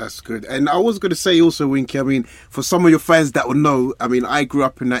time. That's good. And I was going to say also, Winky, I mean, for some of your fans that will know, I mean, I grew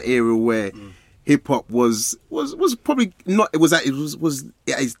up in that era where hip hop was probably not. It was at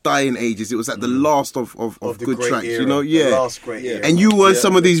its dying ages. It was at the last of good tracks. Era. You know, The last great era. And you were in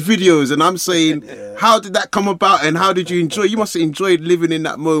some of these videos, and I'm saying, how did that come about, and how did you enjoy? You must have enjoyed living in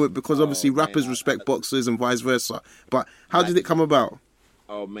that moment because obviously rappers respect boxers and vice versa. But how did it come about?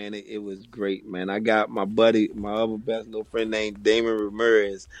 Oh man, it was great, man. I got my buddy, my other best little friend named Damon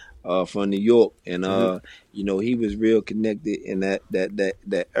Ramirez from New York, and you know, he was real connected in that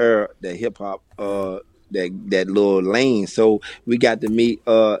era, that hip hop, that little lane. So we got to meet.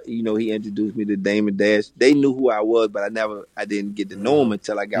 You know, he introduced me to Damon Dash. They knew who I was, but I didn't get to know him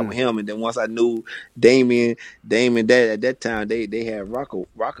until I got with him. And then once I knew Damon Dash, at that time they had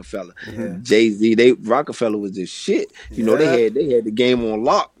Rockefeller, Jay-Z. Rockefeller was the shit. You know, they had the game on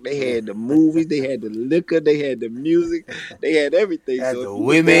lock. They had the movies, they had the liquor, they had the music, they had everything. So the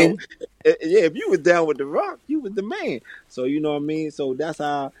women. If you was down with the Rock, you was the man. So you know what I mean. So that's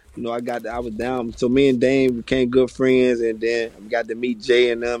how, you know, I was down. So me and Dame became good friends, and then I got to meet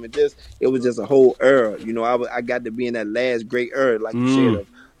Jay and them, and it was just a whole era. You know, I got to be in that last great era, like you said,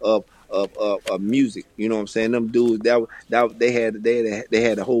 of music. You know what I'm saying? Them dudes they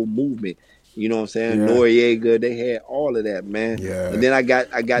had a whole movement. You know what I'm saying? Noriega, they had all of that, man. Yeah. And then I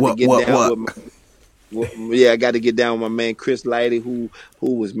got to get down with I got to get down with my man Chris Lighty, who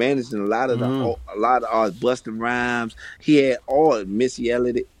was managing a lot of our Bustin' Rhymes. He had all Missy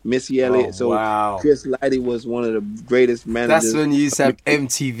Elliott. So Chris Lighty was one of the greatest managers. That's when you used to have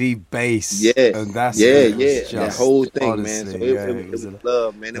MTV Bass. Yeah, and that's that whole thing, honestly, man. So it was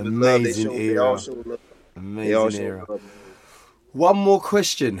love, man. It was love. They all showed love. Amazing era. One more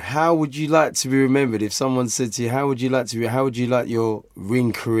question. How would you like to be remembered? If someone said to you, how would you like your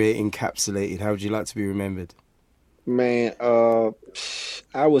ring career encapsulated? How would you like to be remembered? Man,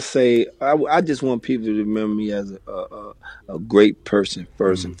 I would say I just want people to remember me as a great person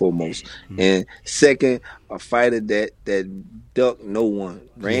first and foremost, and second, a fighter that ducked no one,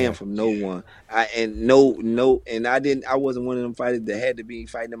 ran from no one. I wasn't one of them fighters that had to be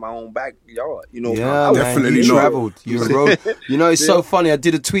fighting in my own backyard. You know, definitely you traveled. You rode. You know, it's so funny. I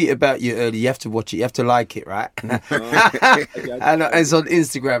did a tweet about you earlier. You have to watch it. You have to like it, right? And it's on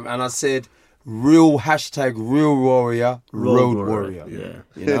Instagram, and I said, real warrior, road warrior. Yeah.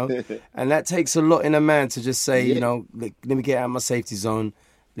 You know? And that takes a lot in a man to just say, you know, let me get out of my safety zone.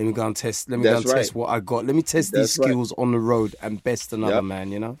 Let me go and test what I got. Let me test these skills on the road and best another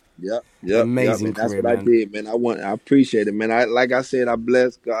man, you know? Yep. Amazing That's career, what I man. did, man. I appreciate it, man. Like I said, I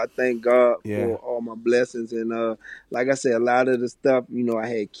bless God. I thank God for all my blessings, and like I said, a lot of the stuff, I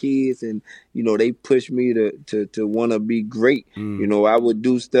had kids, and they pushed me to want to be great. I would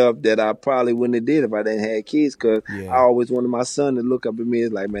do stuff that I probably wouldn't have did if I didn't have kids, because I always wanted my son to look up at me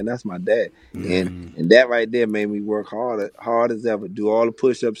as like, man, that's my dad, and that right there made me work hard as ever, do all the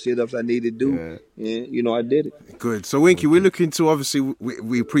push-ups, sit-ups I needed to do, and I did it. Good. So Winky, we're looking to, obviously,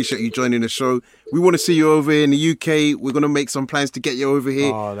 we appreciate you joining the show. We want to see you over here in the UK. We're going to make some plans to get you over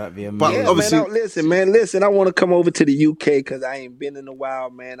here. Oh, that'd be amazing. But obviously, listen, I want to come over to the UK because I ain't been in a while,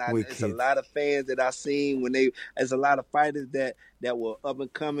 man. There's a lot of fans that I seen there's a lot of fighters that were up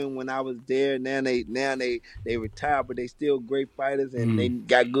and coming when I was there. Now they retired, but they still great fighters and they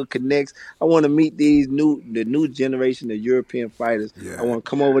got good connects. I want to meet the new generation of European fighters. I want to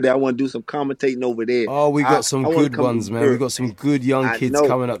come over there. I want to do some commentating over there. Oh, we got some good ones, man. We got some good young kids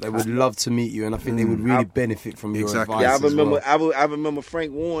coming up that would love to meet you, and I think they would really benefit from your advice. Yeah, I remember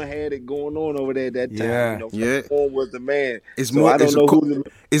Frank Warren had it going on over there at that time. Frank Warren was the man.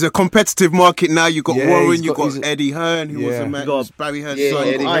 It's a competitive market now. You got Warren, you got Eddie Hearn, who was a man. Barry Hearn's son.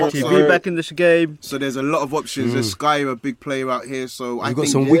 ITV back in this game. So there's a lot of options. There's Sky, a big player out here. So we've got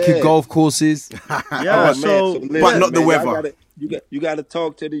some wicked golf courses. But not the weather. You got to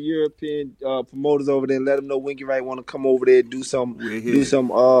talk to the European promoters over there and let them know Winky Wright want to come over there, do some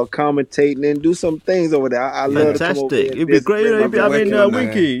commentating and do some things over there. I love to come over there. It'd be great.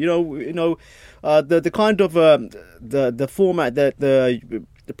 Winky, the kind of the format that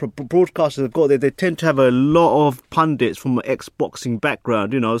the broadcasters have got, they tend to have a lot of pundits from an ex-boxing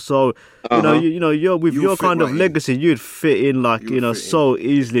background, so with your kind of legacy, you'd fit in so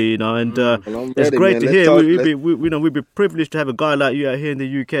easily, and it's great to hear. We'd be privileged to have a guy like you out here in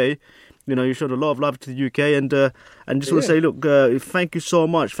the UK. You showed a lot of love to the UK, and just want to say, look, thank you so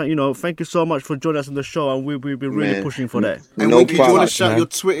much. Thank you so much for joining us on the show, and we'll be really pushing for that. And Winky, do you want to shout your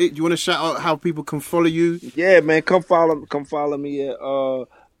Twitter? Do you want to shout out how people can follow you? Yeah, man, come follow me at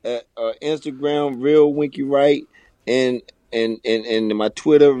Instagram, Real Winky Wright, and my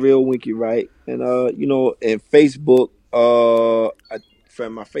Twitter, Real Winky Wright, and and Facebook.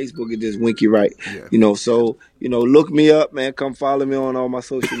 My Facebook is just Winky Wright. So look me up, man. Come follow me on all my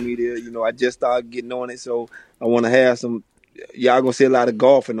social media. I just started getting on it, so I want to have some. Y'all gonna see a lot of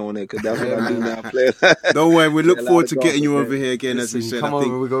golfing on it because that's what I do now. Don't worry, we look forward to getting you over here again. As we said, come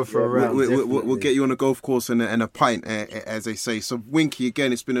over, we go for a round. We'll get you on a golf course and a pint, as they say. So Winky,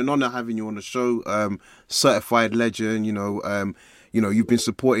 again, it's been an honour having you on the show. Certified legend, you've been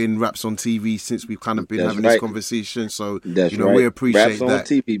supporting Raps on TV since we've kind of been having this conversation. So, we appreciate Raps on that.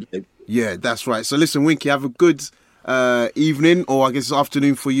 TV, baby. Yeah, that's right. So listen, Winky, have a good evening, or I guess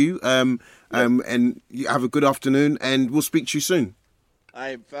afternoon for you. And you have a good afternoon, and we'll speak to you soon. All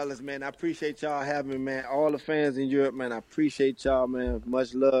right, fellas, man, I appreciate y'all having me, man. All the fans in Europe, man, I appreciate y'all, man.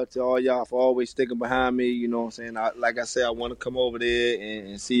 Much love to all y'all for always sticking behind me, you know what I'm saying? Like I said, I want to come over there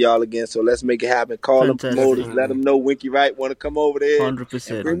and see y'all again, so let's make it happen. Call them promoters, let them know Winky Wright want to come over there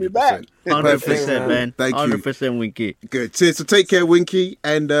 100%. and bring me back. 100%, man. Thank you. 100% Winky. Good. So take care, Winky.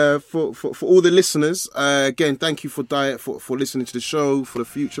 And for all the listeners, again, thank you for listening to the show, for the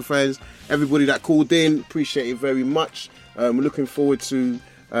future fans, everybody that called in, appreciate it very much. We're looking forward to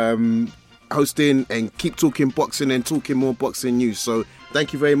hosting and keep talking boxing and talking more boxing news. So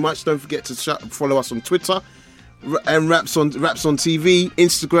thank you very much. Don't forget to follow us on Twitter and Raps on TV,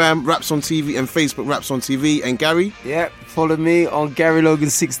 Instagram Raps on TV, and Facebook Raps on TV. And Gary? Yep, follow me on Gary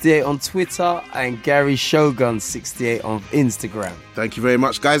Logan 68 on Twitter and Gary Shogun 68 on Instagram. Thank you very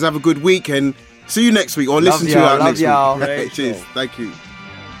much, guys. Have a good week and see you next week, or listen to you out next week. Love y'all. Cheers. Thank you.